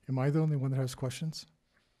 Am I the only one that has questions?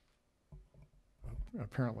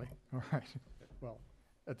 Apparently. All right. Well,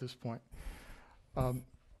 at this point. I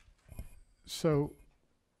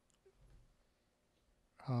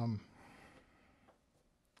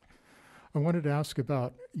wanted to ask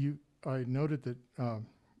about you. I noted that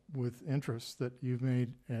with interest that you've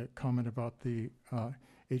made a comment about the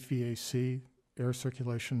HVAC, air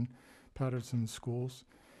circulation patterns in schools.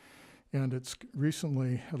 And it's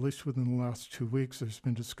recently, at least within the last 2 weeks, there's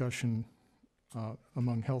been discussion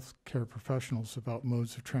among healthcare professionals about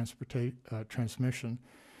modes of transmission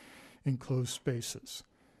in closed spaces.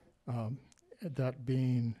 That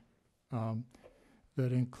being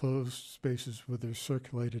that in closed spaces where there's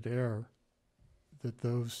circulated air, that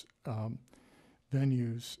those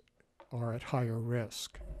venues are at higher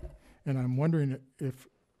risk. And I'm wondering if,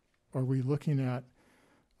 are we looking at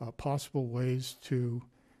possible ways to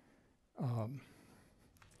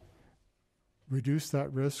reduce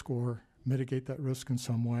that risk or mitigate that risk in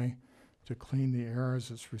some way to clean the air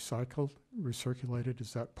as it's recirculated?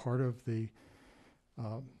 Is that part of the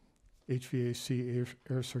HVAC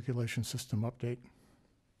air circulation system update?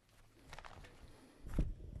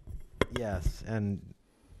 Yes, and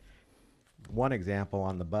one example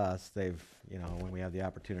on the bus, they've, when we have the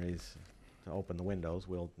opportunities to open the windows,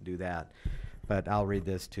 we'll do that. But I'll read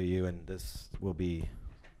this to you, and this will be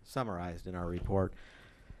summarized in our report.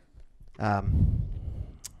 As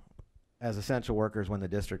essential workers, when the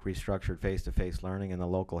district restructured face-to-face learning and the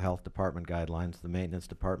local health department guidelines, the maintenance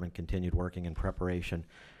department continued working in preparation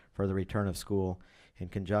for the return of school. In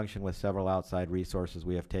conjunction with several outside resources,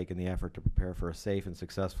 we have taken the effort to prepare for a safe and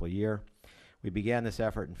successful year. We began this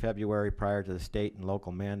effort in February prior to the state and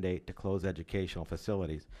local mandate to close educational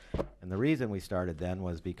facilities. And the reason we started then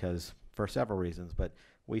was because, for several reasons, but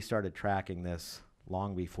we started tracking this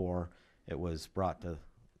long before it was brought to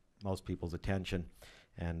most people's attention.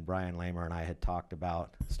 And Brian Lamer and I had talked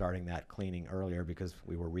about starting that cleaning earlier because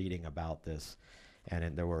we were reading about this.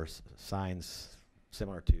 and there were signs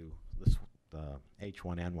similar to the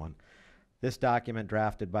H1N1. This document,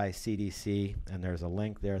 drafted by CDC, and there's a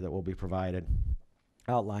link there that will be provided,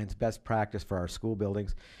 outlines best practice for our school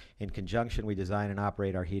buildings. In conjunction, we design and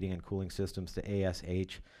operate our heating and cooling systems to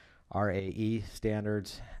ASH RAE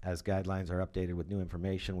standards. As guidelines are updated with new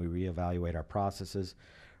information, we reevaluate our processes,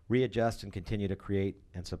 readjust and continue to create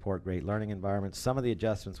and support great learning environments. Some of the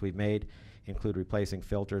adjustments we've made include replacing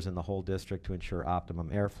filters in the whole district to ensure optimum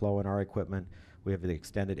airflow in our equipment. We have the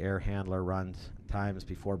extended air handler runs times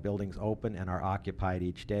before buildings open and are occupied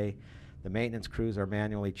each day. The maintenance crews are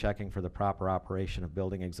manually checking for the proper operation of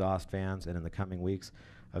building exhaust fans, and in the coming weeks,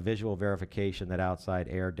 a visual verification that outside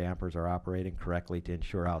air dampers are operating correctly to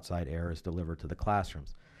ensure outside air is delivered to the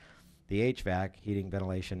classrooms. The HVAC, Heating,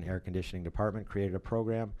 Ventilation, Air Conditioning Department, created a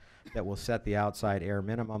program that will set the outside air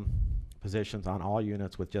minimum positions on all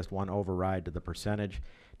units with just one override to the percentage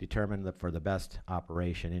determined for the best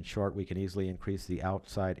operation. In short, we can easily increase the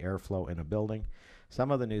outside airflow in a building. Some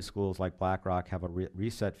of the new schools, like Black Rock, have a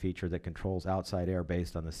reset feature that controls outside air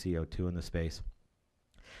based on the CO2 in the space.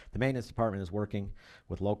 The maintenance department is working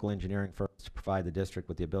with local engineering firms to provide the district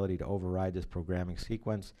with the ability to override this programming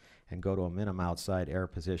sequence and go to a minimum outside air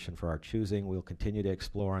position for our choosing. We'll continue to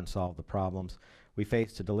explore and solve the problems we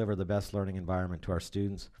face to deliver the best learning environment to our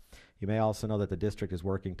students. You may also know that the district is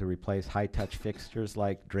working to replace high-touch fixtures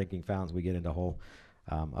like drinking fountains. We get into whole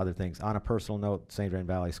other things. On a personal note, St. Vrain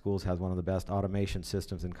Valley Schools has one of the best automation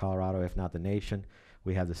systems in Colorado, if not the nation.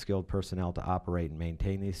 We have the skilled personnel to operate and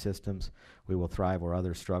maintain these systems. We will thrive where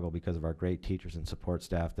others struggle because of our great teachers and support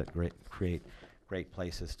staff that create great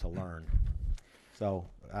places to learn. So,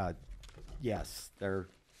 yes, they're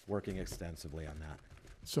working extensively on that.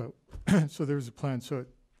 So, so there's a plan. So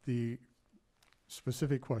the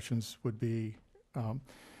specific questions would be,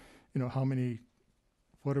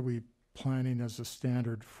 what are we planning as a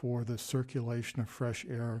standard for the circulation of fresh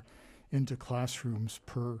air into classrooms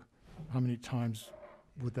per, how many times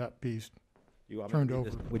would that be turned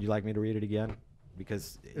over? Would you like me to read it again?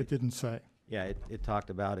 Because It didn't say. yeah, it talked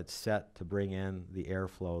about it's set to bring in the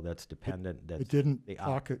airflow that's dependent. That's It didn't the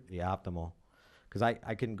talk, the optimal. Because I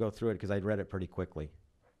can go through it because I read it pretty quickly.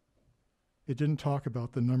 it didn't talk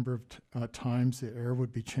about the number of times the air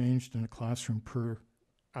would be changed in a classroom per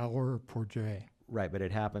hour or per day. Right, but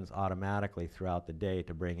it happens automatically throughout the day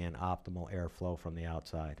to bring in optimal airflow from the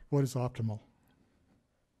outside. What is optimal?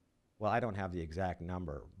 Well, I don't have the exact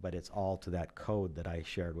number, but it's all to that code that I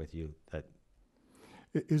shared with you. That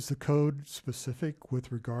Is the code specific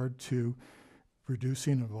with regard to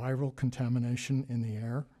reducing a viral contamination in the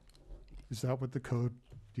air? Is that what the code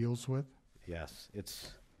deals with? yes,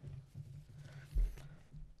 it's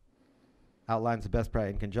outlines the best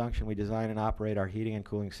practice. In conjunction, we design and operate our heating and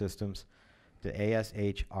cooling systems to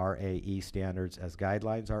ASH RAE standards. As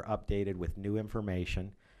guidelines are updated with new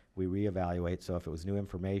information, we reevaluate. So if it was new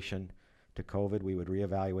information to COVID, we would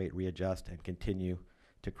reevaluate, readjust, and continue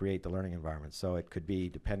to create the learning environment. So it could be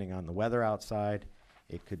depending on the weather outside,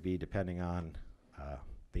 it could be depending on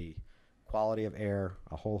the quality of air,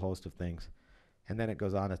 a whole host of things. And then it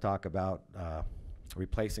goes on to talk about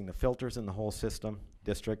replacing the filters in the whole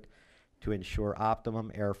district to ensure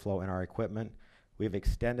optimum airflow in our equipment. We've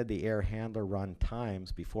extended the air handler run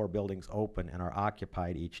times before buildings open and are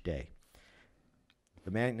occupied each day.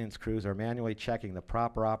 The maintenance crews are manually checking the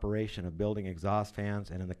proper operation of building exhaust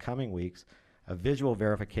fans, and in the coming weeks, a visual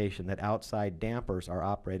verification that outside dampers are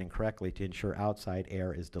operating correctly to ensure outside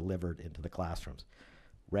air is delivered into the classrooms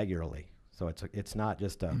regularly. So it's not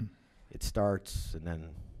just it starts and then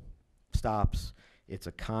stops. It's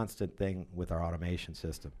a constant thing with our automation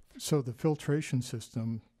system. So the filtration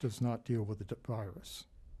system does not deal with the virus.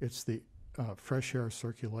 It's the fresh air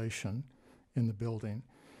circulation in the building.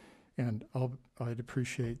 And I'd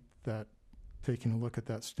appreciate that, taking a look at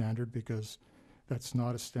that standard, because that's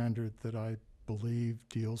not a standard that I believe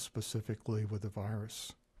deals specifically with the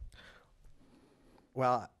virus.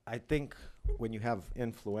 Well, I think when you have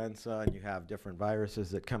influenza and you have different viruses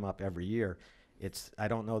that come up every year, I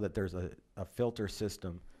don't know that there's a filter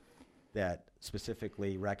system that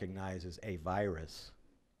specifically recognizes a virus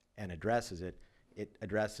and addresses it. It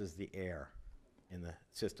addresses the air in the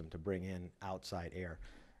system to bring in outside air.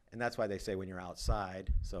 And that's why they say when you're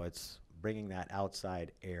outside, so it's bringing that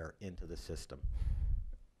outside air into the system.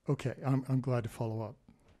 Okay, I'm glad to follow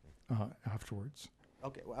up afterwards.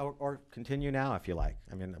 Okay, well, or continue now if you like.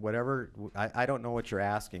 I mean, whatever, I don't know what you're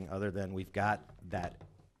asking other than we've got that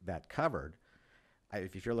covered.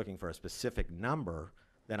 If you're looking for a specific number,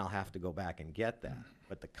 then I'll have to go back and get that.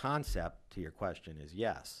 But the concept to your question is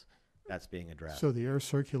yes, that's being addressed. So the air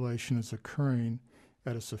circulation is occurring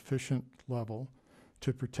at a sufficient level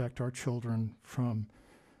to protect our children from,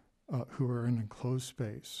 who are in enclosed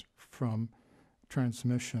space, from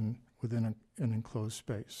transmission within an enclosed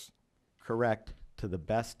space. Correct, to the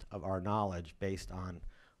best of our knowledge, based on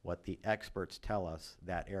what the experts tell us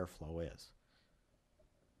that airflow is.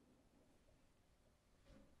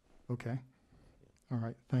 Okay. All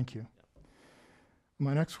right, thank you.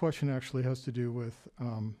 My next question actually has to do with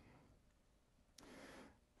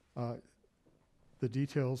the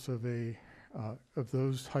details of of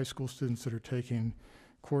those high school students that are taking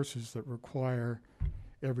courses that require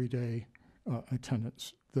everyday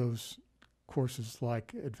attendance. Those courses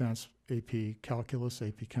like advanced AP calculus,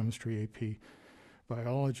 AP chemistry, AP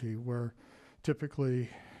biology, where typically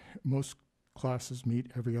most classes meet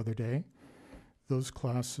every other day. Those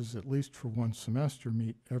classes, at least for one semester,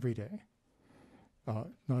 meet every day.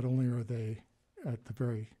 Not only are they at the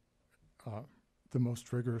very the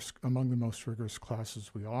most rigorous, among the most rigorous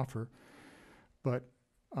classes we offer, but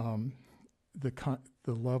the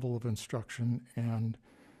level of instruction and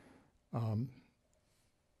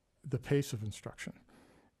the pace of instruction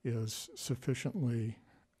is sufficiently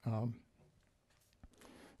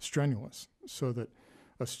strenuous so that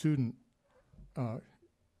a student,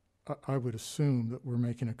 I would assume that we're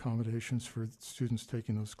making accommodations for students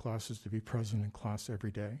taking those classes to be present in class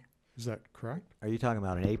every day. Is that correct? Are you talking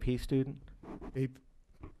about an AP student?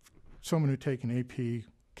 Someone who taken AP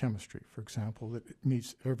chemistry, for example, that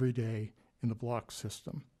meets every day in the block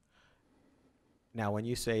system. Now, when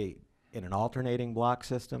you say in an alternating block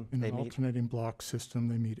system, In they an meet? alternating block system,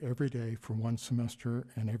 they meet every day for one semester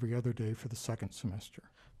and every other day for the second semester.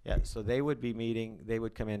 Yeah, so they would be meeting, they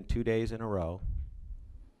would come in 2 days in a row,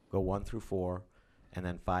 go 1 through 4, and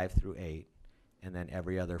then 5 through 8, and then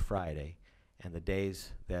every other Friday. And the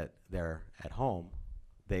days that they're at home,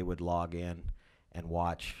 they would log in and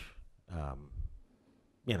watch,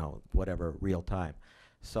 you know, whatever, real time.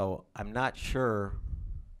 So I'm not sure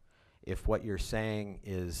if what you're saying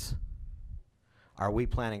is, are we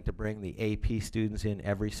planning to bring the AP students in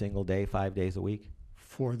every single day, 5 days a week?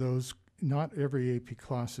 For those, not every AP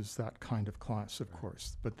class is that kind of class, of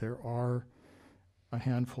course, but there are a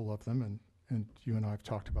handful of them, and you and I have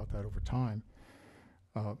talked about that over time.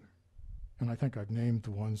 And I think I've named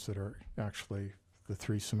the ones that are actually the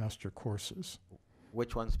 3-semester courses.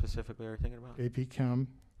 Which one specifically are you thinking about? AP Chem,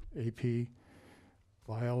 AP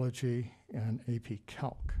Biology, and AP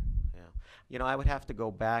Calc. Yeah. You know, I would have to go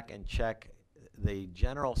back and check. The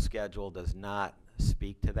general schedule does not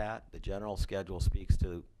speak to that. The general schedule speaks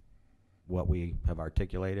to what we have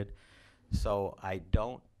articulated. So I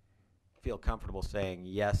don't feel comfortable saying,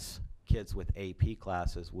 yes, kids with AP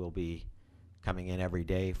classes will be coming in every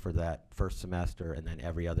day for that first semester and then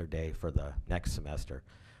every other day for the next semester.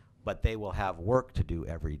 But they will have work to do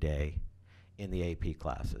every day in the AP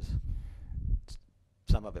classes.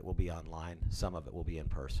 Some of it will be online, some of it will be in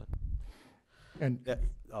person. And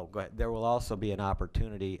Oh, go ahead. There will also be an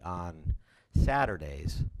opportunity on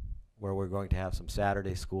Saturdays where we're going to have some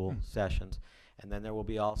Saturday school sessions. And then there will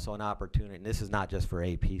be also an opportunity, and this is not just for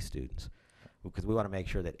AP students, because we want to make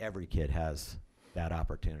sure that every kid has that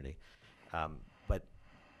opportunity. But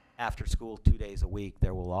after school, 2 days a week,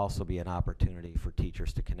 there will also be an opportunity for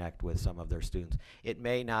teachers to connect with some of their students. It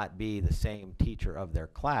may not be the same teacher of their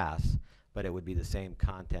class, but it would be the same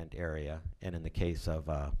content area. And in the case of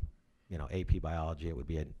you know, AP biology, it would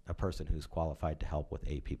be a person who's qualified to help with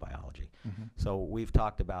AP biology. So we've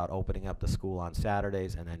talked about opening up the school on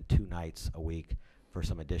Saturdays and then 2 nights a week for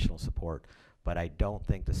some additional support. But I don't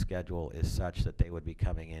think the schedule is such that they would be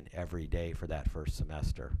coming in every day for that first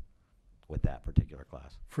semester with that particular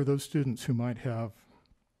class. for those students who might have,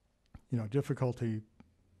 you know, difficulty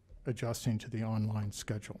adjusting to the online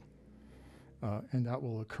schedule, and that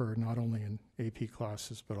will occur not only in AP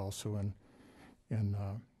classes but also in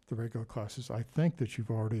the regular classes. I think that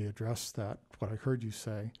you've already addressed that. What I heard you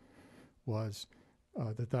say was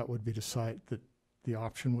that would be that the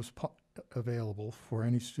option was available for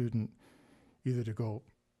any student either to go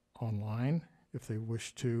online if they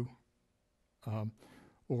wish to,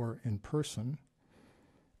 or in person.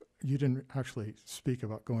 You didn't actually speak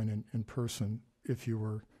about going in person if you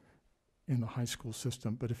were in the high school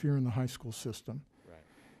system, but if you're in the high school system, Right.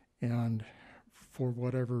 and for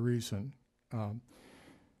whatever reason,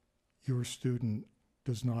 your student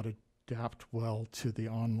does not adapt well to the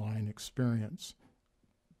online experience,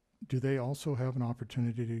 do they also have an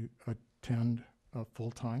opportunity to attend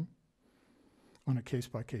full-time on a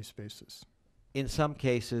case-by-case basis? In some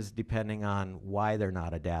cases, depending on why they're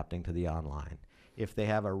not adapting to the online. If they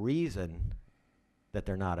have a reason that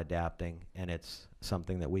they're not adapting and it's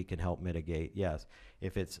something that we can help mitigate, yes.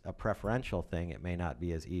 If it's a preferential thing, it may not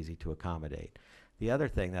be as easy to accommodate. The other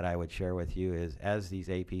thing that I would share with you is as these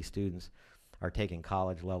AP students are taking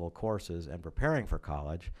college level courses and preparing for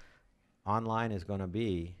college, online is going to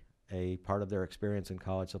be a part of their experience in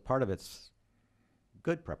college. So part of it's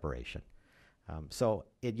good preparation.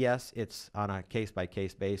 Yes, it's on a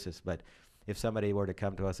case-by-case basis, but if somebody were to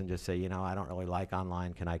come to us and just say, you know, I don't really like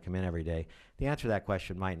online, can I come in every day? The answer to that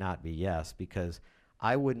question might not be yes, because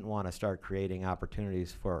I wouldn't want to start creating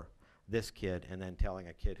opportunities for this kid and then telling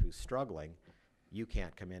a kid who's struggling, you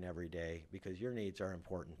can't come in every day because your needs are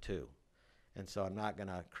important too. And so I'm not going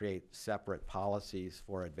to create separate policies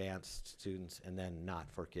for advanced students and then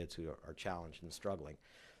not for kids who are challenged and struggling.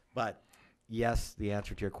 But yes, the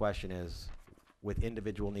answer to your question is with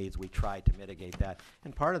individual needs, we try to mitigate that.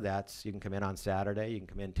 And part of that's you can come in on Saturday, you can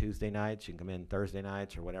come in Tuesday nights, you can come in Thursday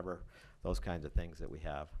nights or whatever, those kinds of things that we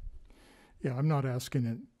have. Yeah, I'm not asking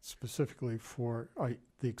it specifically for,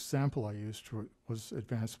 the example I used was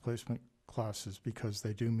advanced placement classes because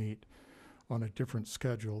they do meet on a different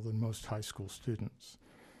schedule than most high school students.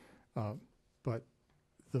 But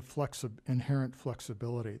the inherent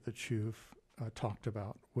flexibility that you've talked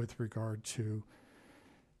about with regard to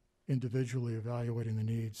individually evaluating the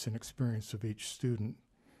needs and experience of each student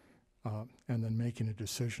and then making a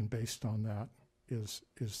decision based on that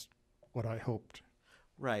is what I hoped.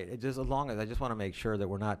 Right. It just as long as I just want to make sure that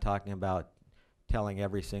we're not talking about telling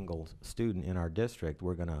every single student in our district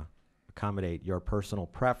we're going to accommodate your personal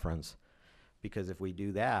preference, because if we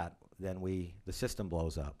do that, then the system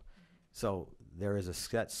blows up. So there is a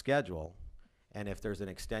set schedule, and if there's an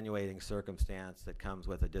extenuating circumstance that comes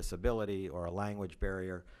with a disability or a language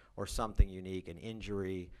barrier or something unique, an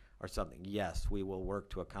injury or something, yes, we will work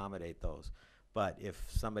to accommodate those. But if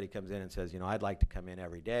somebody comes in and says, you know, I'd like to come in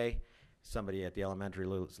every day, somebody at the elementary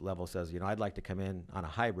level says, you know, I'd like to come in on a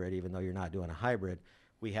hybrid, even though you're not doing a hybrid,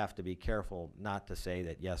 we have to be careful not to say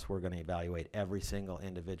that, yes, we're going to evaluate every single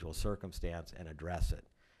individual circumstance and address it.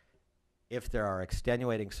 If there are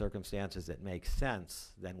extenuating circumstances that make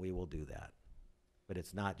sense, then we will do that. But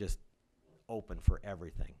it's not just open for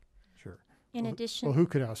everything. Sure. In addition, Well, who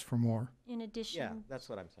could ask for more? in addition, Yeah, that's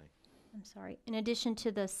what I'm saying. I'm sorry. In addition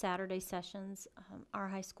to the Saturday sessions, our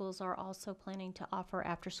high schools are also planning to offer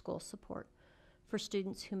after-school support for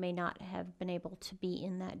students who may not have been able to be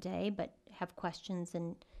in that day but have questions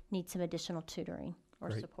and need some additional tutoring or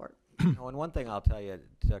Great. support. Oh, and one thing I'll tell you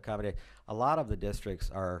to accommodate, a lot of the districts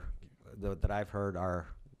that I've heard are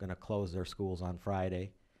going to close their schools on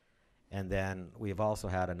Friday. And then we've also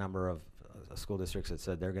had a number of school districts that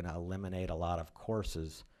said they're going to eliminate a lot of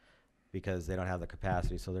courses because they don't have the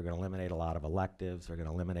capacity, so they're going to eliminate a lot of electives, they're going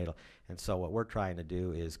to eliminate, and so what we're trying to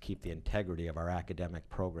do is keep the integrity of our academic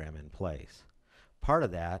program in place. Part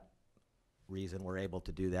of that reason we're able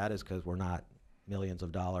to do that is because we're not millions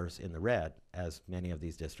of dollars in the red, as many of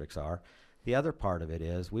these districts are. The other part of it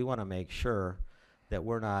is we want to make sure that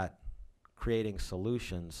we're not creating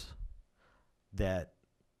solutions that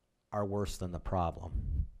are worse than the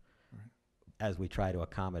problem as we try to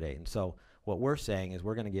accommodate. And so what we're saying is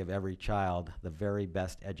we're going to give every child the very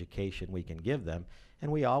best education we can give them,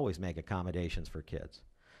 and we always make accommodations for kids.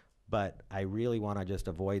 But I really want to just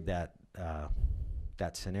avoid that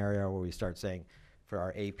that scenario where we start saying, for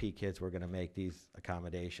our AP kids, we're going to make these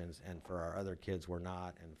accommodations, and for our other kids, we're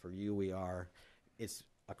not, and for you, we are. It's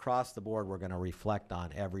across the board, we're going to reflect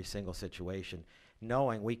on every single situation,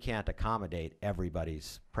 knowing we can't accommodate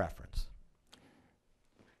everybody's preference.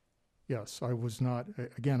 Yes, I was not,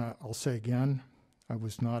 again, I'll say again, I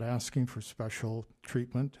was not asking for special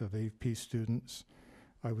treatment of AP students.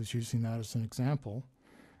 I was using that as an example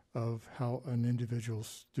of how an individual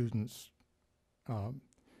student's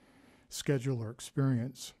schedule or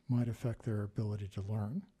experience might affect their ability to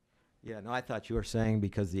learn. Yeah, no, I thought you were saying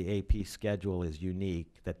because the AP schedule is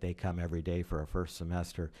unique that they come every day for a first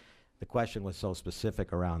semester. The question was so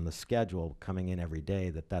specific around the schedule coming in every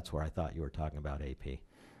day that's where I thought you were talking about AP.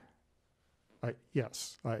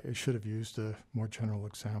 Yes, I should have used a more general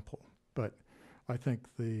example, but I think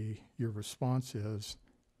your response is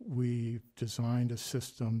we've designed a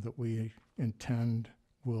system that we intend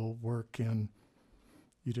will work in,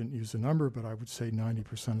 you didn't use a number, but I would say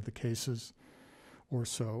 90% of the cases or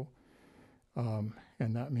so, and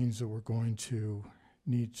that means that we're going to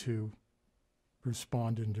need to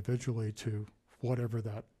respond individually to whatever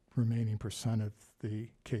that remaining percent of the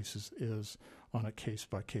cases is on a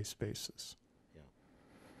case-by-case basis.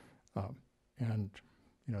 And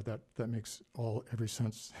you know that makes all the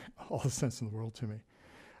sense in the world to me.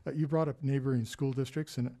 You brought up neighboring school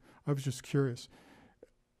districts, and I was just curious.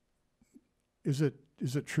 Is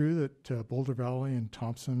it true that Boulder Valley and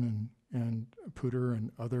Thompson and Poudre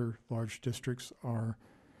and other large districts are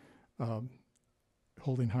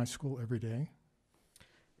holding high school every day?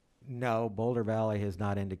 No, Boulder Valley has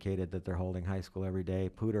not indicated that they're holding high school every day.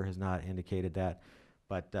 Poudre has not indicated that,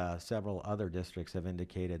 but several other districts have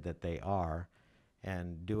indicated that they are.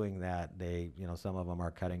 And doing that, some of them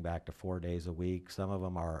are cutting back to 4 days a week. Some of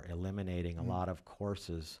them are eliminating a lot of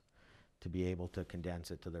courses to be able to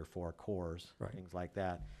condense it to their 4 cores, Right. things like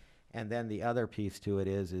that. And then the other piece to it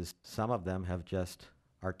is some of them have just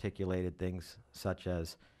articulated things such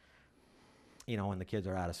as, when the kids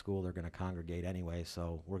are out of school, they're going to congregate anyway,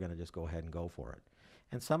 so we're going to just go ahead and go for it.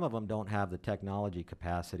 And some of them don't have the technology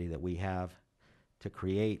capacity that we have to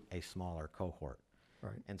create a smaller cohort.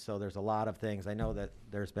 Right. And so there's a lot of things. I know that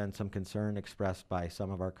there's been some concern expressed by some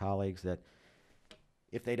of our colleagues that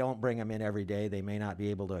if they don't bring them in every day, they may not be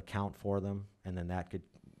able to account for them, and then that could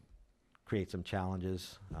create some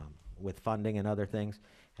challenges with funding and other things.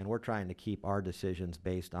 And we're trying to keep our decisions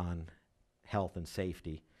based on health and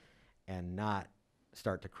safety and not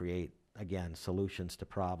start to create, again, solutions to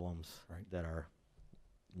problems that are,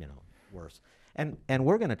 worse. And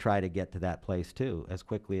we're going to try to get to that place, too, as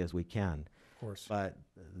quickly as we can. Of course. But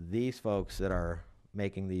these folks that are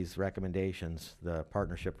making these recommendations, the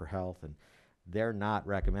Partnership for Health, and they're not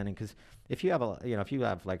recommending, because if you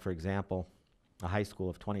have like, for example, a high school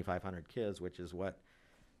of 2,500 kids, which is what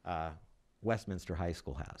Westminster High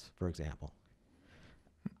School has, for example,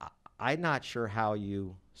 I'm not sure how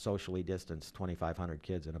you socially distance 2,500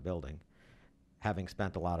 kids in a building, having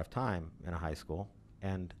spent a lot of time in a high school,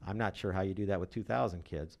 and I'm not sure how you do that with 2,000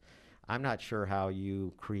 kids. I'm not sure how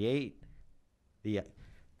you create the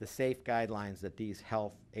safe guidelines that these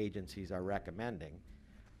health agencies are recommending.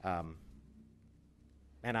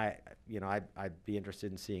 And I'd be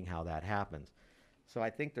interested in seeing how that happens. So I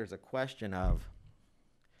think there's a question of,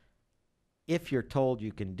 if you're told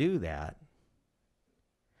you can do that,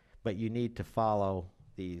 but you need to follow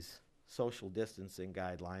these social distancing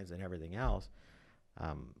guidelines and everything else,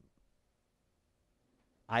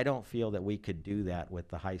 I don't feel that we could do that with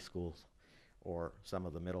the high schools or some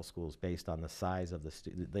of the middle schools based on the size of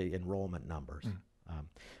the enrollment numbers.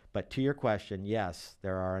 But to your question, yes,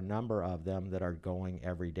 there are a number of them that are going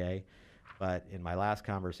every day. But in my last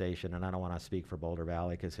conversation, and I don't want to speak for Boulder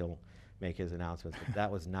Valley because he'll make his announcements, but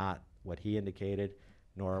that was not what he indicated,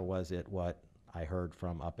 nor was it what I heard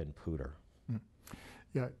from up in Poudre.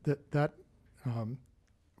 Yeah,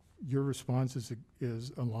 your response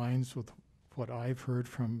is aligns with what I've heard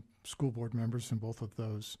from school board members in both of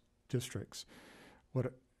those districts.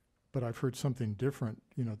 But I've heard something different.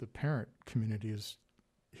 The parent community is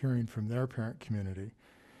hearing from their parent community,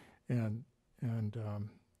 and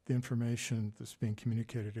the information that's being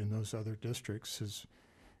communicated in those other districts has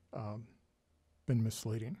been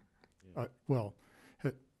misleading. Yeah.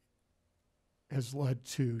 Has led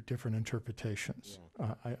to different interpretations.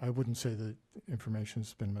 Yeah. I wouldn't say that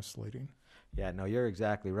information's been misleading. Yeah, no, you're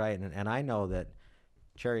exactly right. And I know that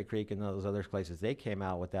Cherry Creek and those other places, they came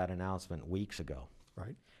out with that announcement weeks ago.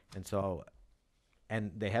 Right. And so,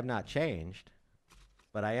 and they have not changed,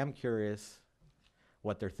 but I am curious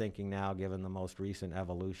what they're thinking now given the most recent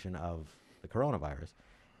evolution of the coronavirus.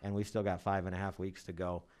 And we still got 5.5 weeks to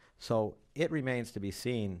go. So it remains to be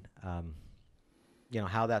seen,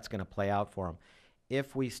 how that's going to play out for them.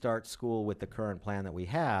 If we start school with the current plan that we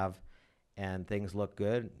have and things look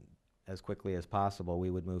good, as quickly as possible, we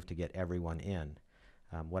would move to get everyone in.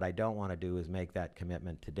 What I don't want to do is make that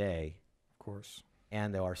commitment today. Of course.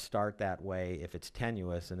 And or start that way if it's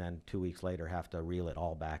tenuous and then 2 weeks later have to reel it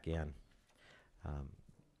all back in.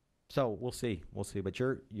 So we'll see. But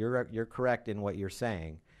you're correct in what you're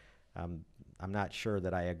saying. I'm not sure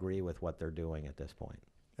that I agree with what they're doing at this point.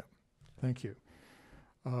 Yeah. Thank you.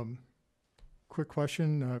 Quick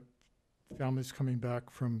question. Families coming back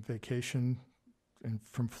from vacation and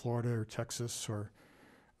from Florida or Texas or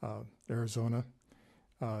Arizona,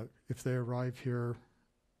 if they arrive here,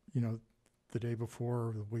 the day before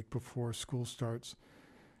or the week before school starts,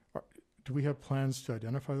 do we have plans to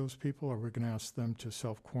identify those people? Are we going to ask them to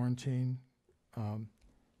self-quarantine?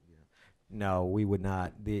 No, we would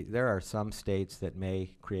not. There are some states that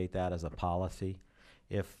may create that as a policy.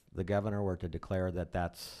 If the governor were to declare that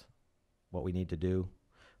that's what we need to do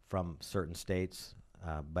from certain states,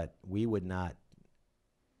 but we would not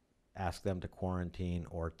ask them to quarantine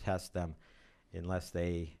or test them unless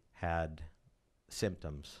they had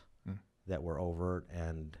symptoms that were overt,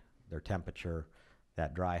 and their temperature,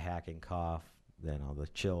 that dry hacking cough, the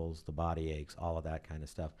chills, the body aches, all of that kind of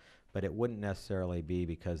stuff. But it wouldn't necessarily be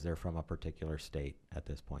because they're from a particular state at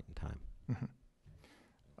this point in time.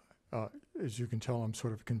 Mm-hmm. As you can tell, I'm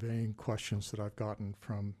sort of conveying questions that I've gotten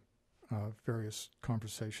from various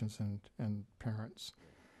conversations and parents.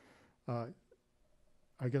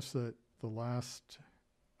 I guess the last,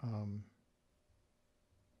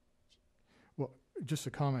 well, just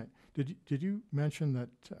a comment. Did you mention that,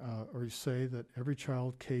 or you say that every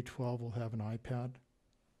child K-12 will have an iPad?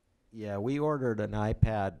 Yeah, we ordered an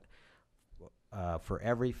iPad for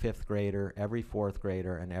every 5th grader, every 4th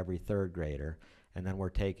grader, and every 3rd grader. And then we're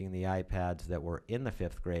taking the iPads that were in the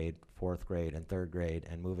 5th grade, 4th grade, and 3rd grade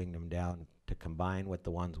and moving them down to combine with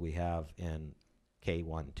the ones we have in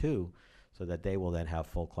K1, 2, so that they will then have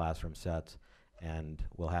full classroom sets, and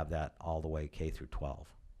we'll have that all the way K through 12.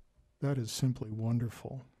 That is simply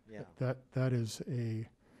wonderful. Yeah. That is a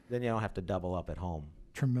Then you don't have to double up at home.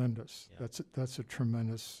 tremendous. Yeah. That's a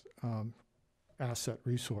tremendous asset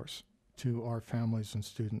resource to our families and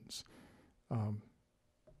students. And,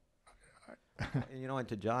 you know, and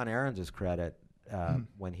to John Aarons' credit,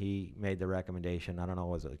 when he made the recommendation, I don't know,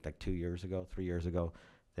 was it like 2 years ago, 3 years ago,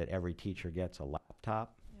 that every teacher gets a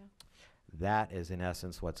laptop? Yeah. That is, in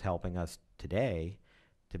essence, what's helping us today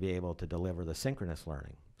to be able to deliver the synchronous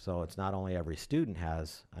learning. So it's not only every student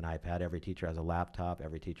has an iPad, every teacher has a laptop,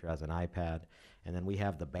 every teacher has an iPad, and then we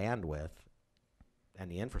have the bandwidth and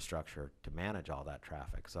the infrastructure to manage all that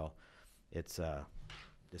traffic. So it's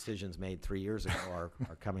decisions made 3 years ago are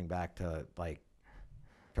coming back to like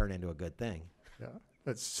turn into a good thing. Yeah,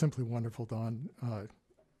 that's simply wonderful, Don.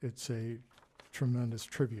 It's a tremendous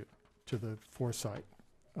tribute to the foresight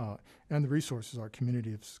and the resources our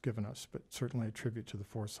community has given us, but certainly a tribute to the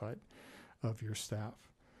foresight of your staff.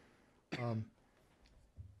 And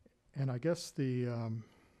I guess I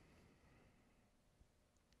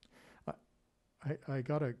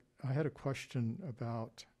had a question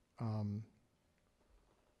about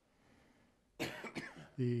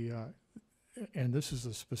and this is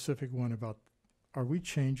a specific one about, are we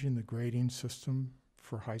changing the grading system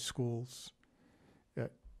for high schools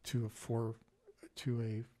to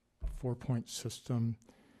a 4-point system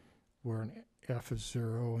where an F is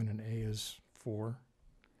 0 and an A is 4?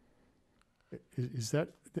 Is that,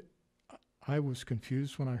 I was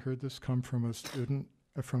confused when I heard this come from a student,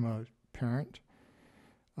 from a parent,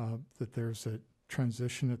 that there's a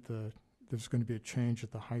transition there's going to be a change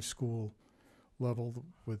at the high school level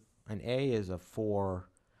with. An A is a 4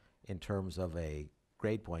 in terms of a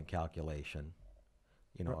grade point calculation.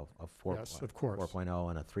 You know, a 4, yes, of course. 4.0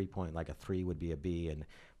 and a 3 point, like a 3 would be a B,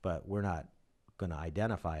 but we're not going to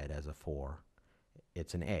identify it as a 4.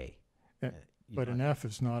 It's an A. But an F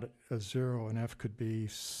is not a 0. An F could be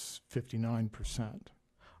 59%.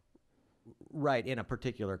 Right, in a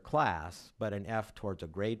particular class, but an F towards a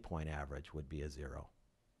grade point average would be a 0.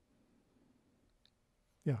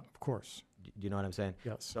 Yeah, of course. Do you know what I'm saying?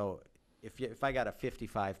 Yes. So if I got a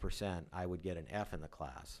 55%, I would get an F in the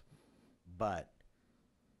class, but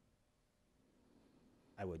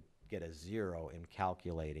I would get a 0 in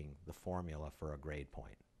calculating the formula for a grade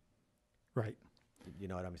point. Right. You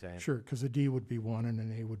know what I'm saying? Sure, because a D would be 1 and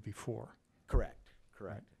an A would be 4. Correct.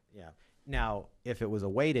 Right. Yeah. Now, if it was a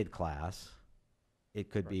weighted class,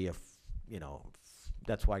 it could be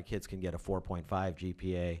that's why kids can get a 4.5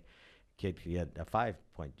 GPA, kid can get a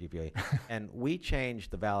 5-point GPA. And we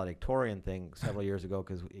changed the valedictorian thing several years ago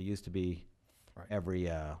because it used to be every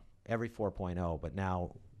 4.0, but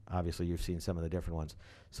now obviously you've seen some of the different ones.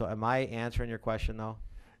 So am I answering your question though?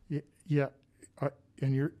 Yeah.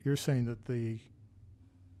 And you're saying that the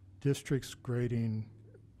district's grading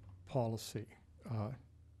policy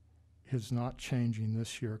is not changing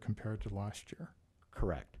this year compared to last year?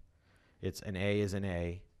 Correct. It's an A is an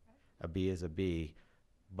A, a B is a B,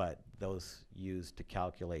 but those used to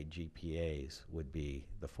calculate GPAs would be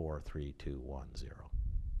the 4, 3, 2, 1, 0.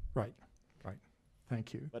 Right.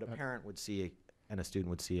 Thank you. But a parent would see, and a student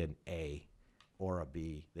would see an A or a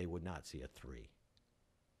B. They would not see a 3.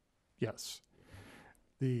 Yes.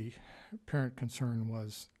 The parent concern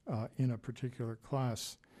was in a particular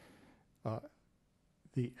class,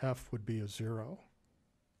 the F would be a 0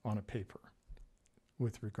 on a paper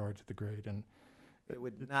with regard to the grade. And it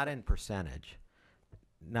would not in percentage.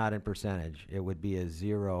 Not in percentage. It would be a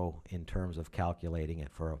 0 in terms of calculating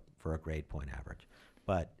it for a grade point average.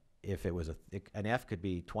 But if it was an F could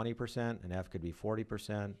be 20%, an F could be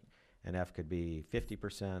 40%, an F could be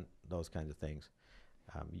 50%, those kinds of things.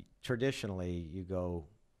 Traditionally, you go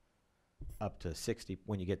up to 60.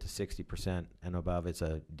 When you get to 60% and above, it's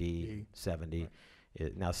a D, 70. Right.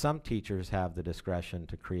 Now, some teachers have the discretion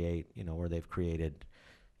to create, where they've created,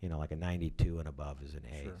 like a 92 and above is an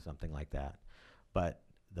A, sure, something like that. But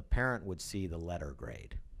the parent would see the letter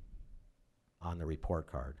grade on the report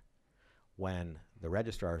card. When the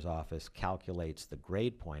registrar's office calculates the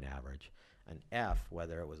grade point average, an F,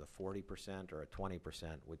 whether it was a 40% or a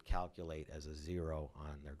 20%, would calculate as a 0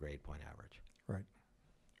 on their grade point average. Right.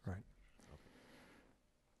 Right.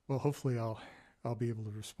 Well, hopefully I'll be able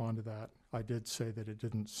to respond to that. I did say that it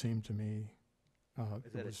didn't seem to me.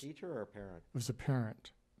 Is it a teacher or a parent? It was a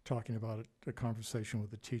parent talking about a conversation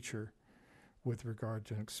with a teacher with regard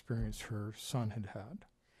to an experience her son had had.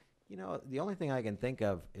 You know, the only thing I can think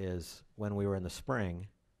of is when we were in the spring,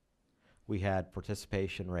 we had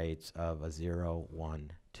participation rates of a 0,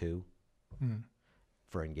 1, 2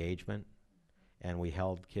 for engagement, and we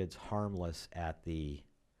held kids harmless at the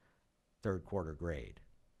third quarter grade.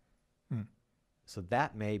 So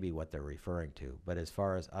that may be what they're referring to. But as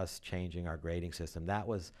far as us changing our grading system, that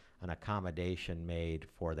was an accommodation made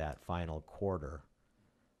for that final quarter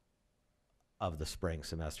of the spring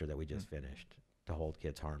semester that we just finished to hold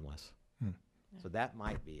kids harmless. So that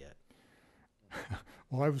might be it.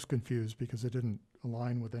 Well, I was confused because it didn't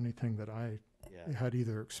align with anything that I had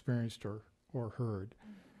either experienced or heard.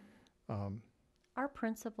 Our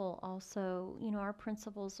principal also, our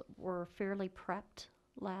principals were fairly prepped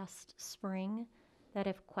last spring that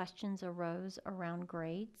if questions arose around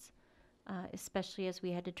grades, especially as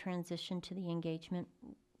we had to transition to the engagement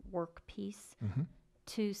work piece,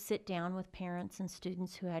 to sit down with parents and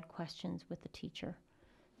students who had questions with the teacher.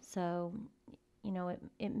 So,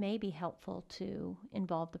 it may be helpful to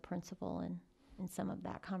involve the principal in some of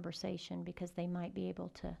that conversation because they might be able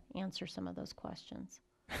to answer some of those questions.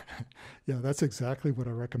 Yeah, that's exactly what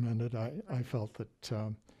I recommended. I felt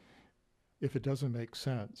that if it doesn't make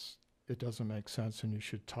sense, it doesn't make sense, and you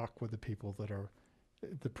should talk with the people that are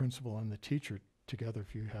the principal and the teacher together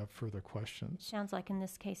if you have further questions. Sounds like in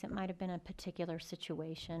this case it might have been a particular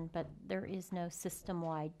situation, but there is no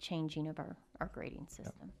system-wide changing of our grading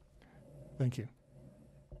system. Yep. Thank you.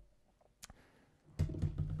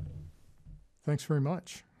 Thanks very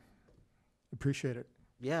much. Appreciate it.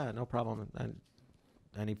 Yeah, no problem. And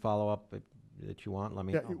any follow-up that you want, let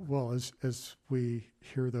me know. Well, as we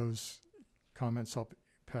hear those comments, I'll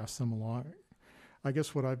pass them along. I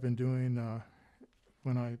guess what I've been doing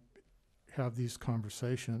when I have these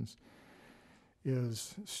conversations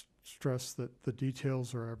is stress that the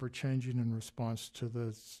details are ever changing in response to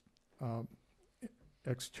the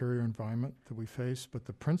exterior environment that we face, but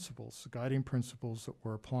the principles, the guiding principles that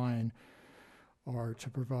we're applying are to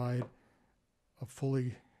provide a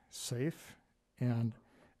fully safe and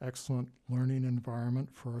excellent learning environment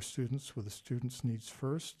for our students with the students' needs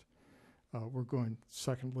first.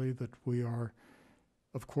 Secondly, that we are,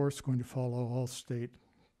 of course, going to follow all state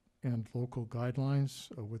and local guidelines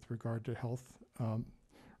with regard to health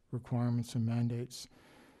requirements and mandates.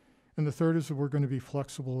 And the third is that we're going to be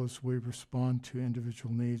flexible as we respond to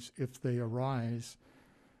individual needs if they arise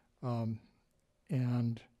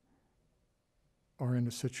and are in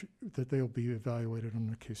that they'll be evaluated on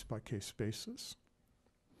a case-by-case basis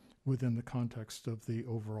within the context of the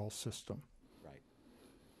overall system. Right.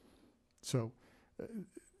 So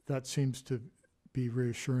that seems to be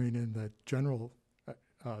reassuring in the general,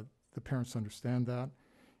 the parents understand that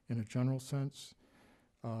in a general sense,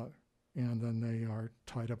 and then they are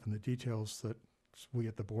tied up in the details that we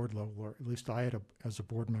at the board level, or at least I as a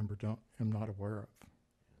board member am not aware of.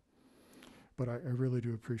 But I really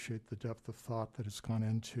do appreciate the depth of thought that has gone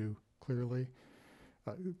into clearly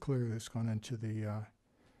has gone into the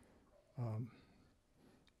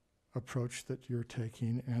approach that you're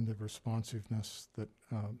taking and the responsiveness that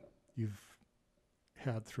you've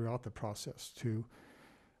had throughout the process to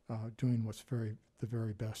doing what's the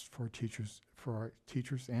very best for our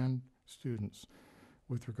teachers and students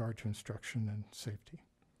with regard to instruction and safety.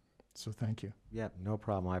 So thank you. Yeah, no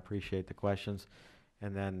problem. I appreciate the questions.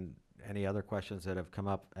 And then any other questions that have come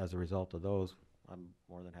up as a result of those, I'm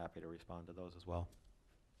more than happy to respond to those as well.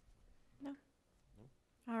 No.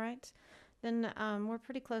 All right. Then we're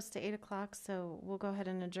pretty close to 8 o'clock, so we'll go ahead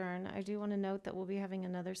and adjourn. I do want to note that we'll be having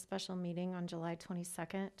another special meeting on July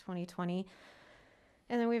 22nd, 2020.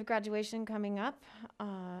 And then we have graduation coming up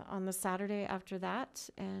on the Saturday after that.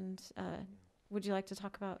 And would you like to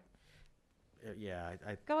talk about? Yeah,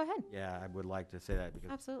 Go ahead. Yeah, I would like to say that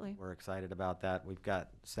because Absolutely. we're excited about that. We've got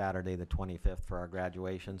Saturday the 25th for our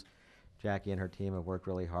graduations. Jackie and her team have worked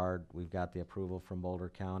really hard. We've got the approval from Boulder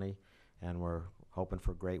County, and we're hoping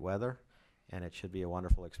for great weather, and it should be a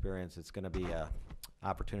wonderful experience. It's going to be an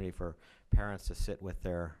opportunity for parents to sit with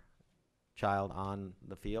their child on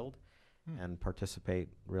the field and participate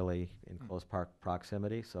really in close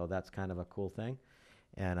proximity, so that's kind of a cool thing,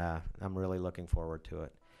 and I'm really looking forward to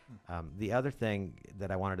it. The other thing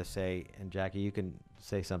that I wanted to say, and Jackie, you can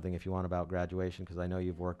say something if you want about graduation, because I know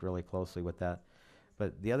you've worked really closely with that,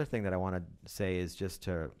 but the other thing that I want to say is just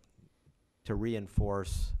to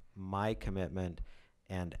reinforce my commitment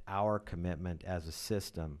and our commitment as a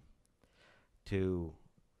system to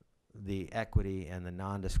the equity and the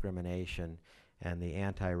non-discrimination and the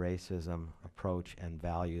anti-racism approach and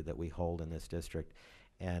value that we hold in this district.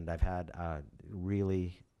 And I've had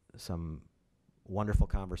really some wonderful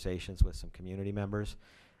conversations with some community members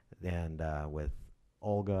and with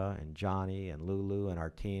Olga and Johnny and Lulu and our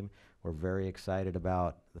team. We're very excited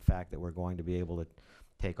about the fact that we're going to be able to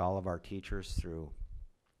take all of our teachers through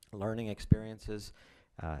learning experiences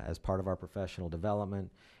as part of our professional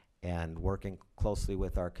development and working closely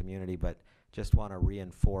with our community. But just want to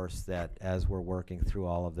reinforce that as we're working through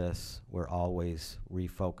all of this, we're always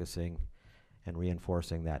refocusing and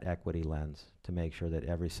reinforcing that equity lens to make sure that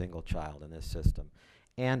every single child in this system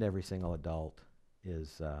and every single adult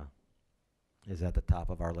is at the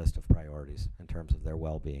top of our list of priorities in terms of their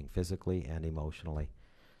well-being, physically and emotionally.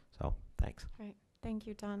 So, thanks. Great. Thank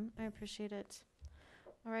you, Don. I appreciate it.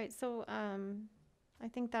 All right, so I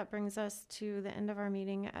think that brings us to the end of our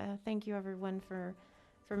meeting. Thank you, everyone, for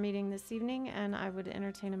meeting this evening, and I would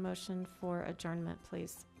entertain a motion for adjournment,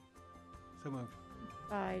 please. So moved.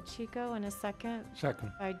 By Chico, and a second.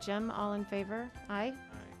 Second. By Jim, all in favor? Aye? Aye.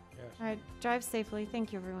 Yes. All right, drive safely.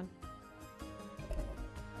 Thank you, everyone.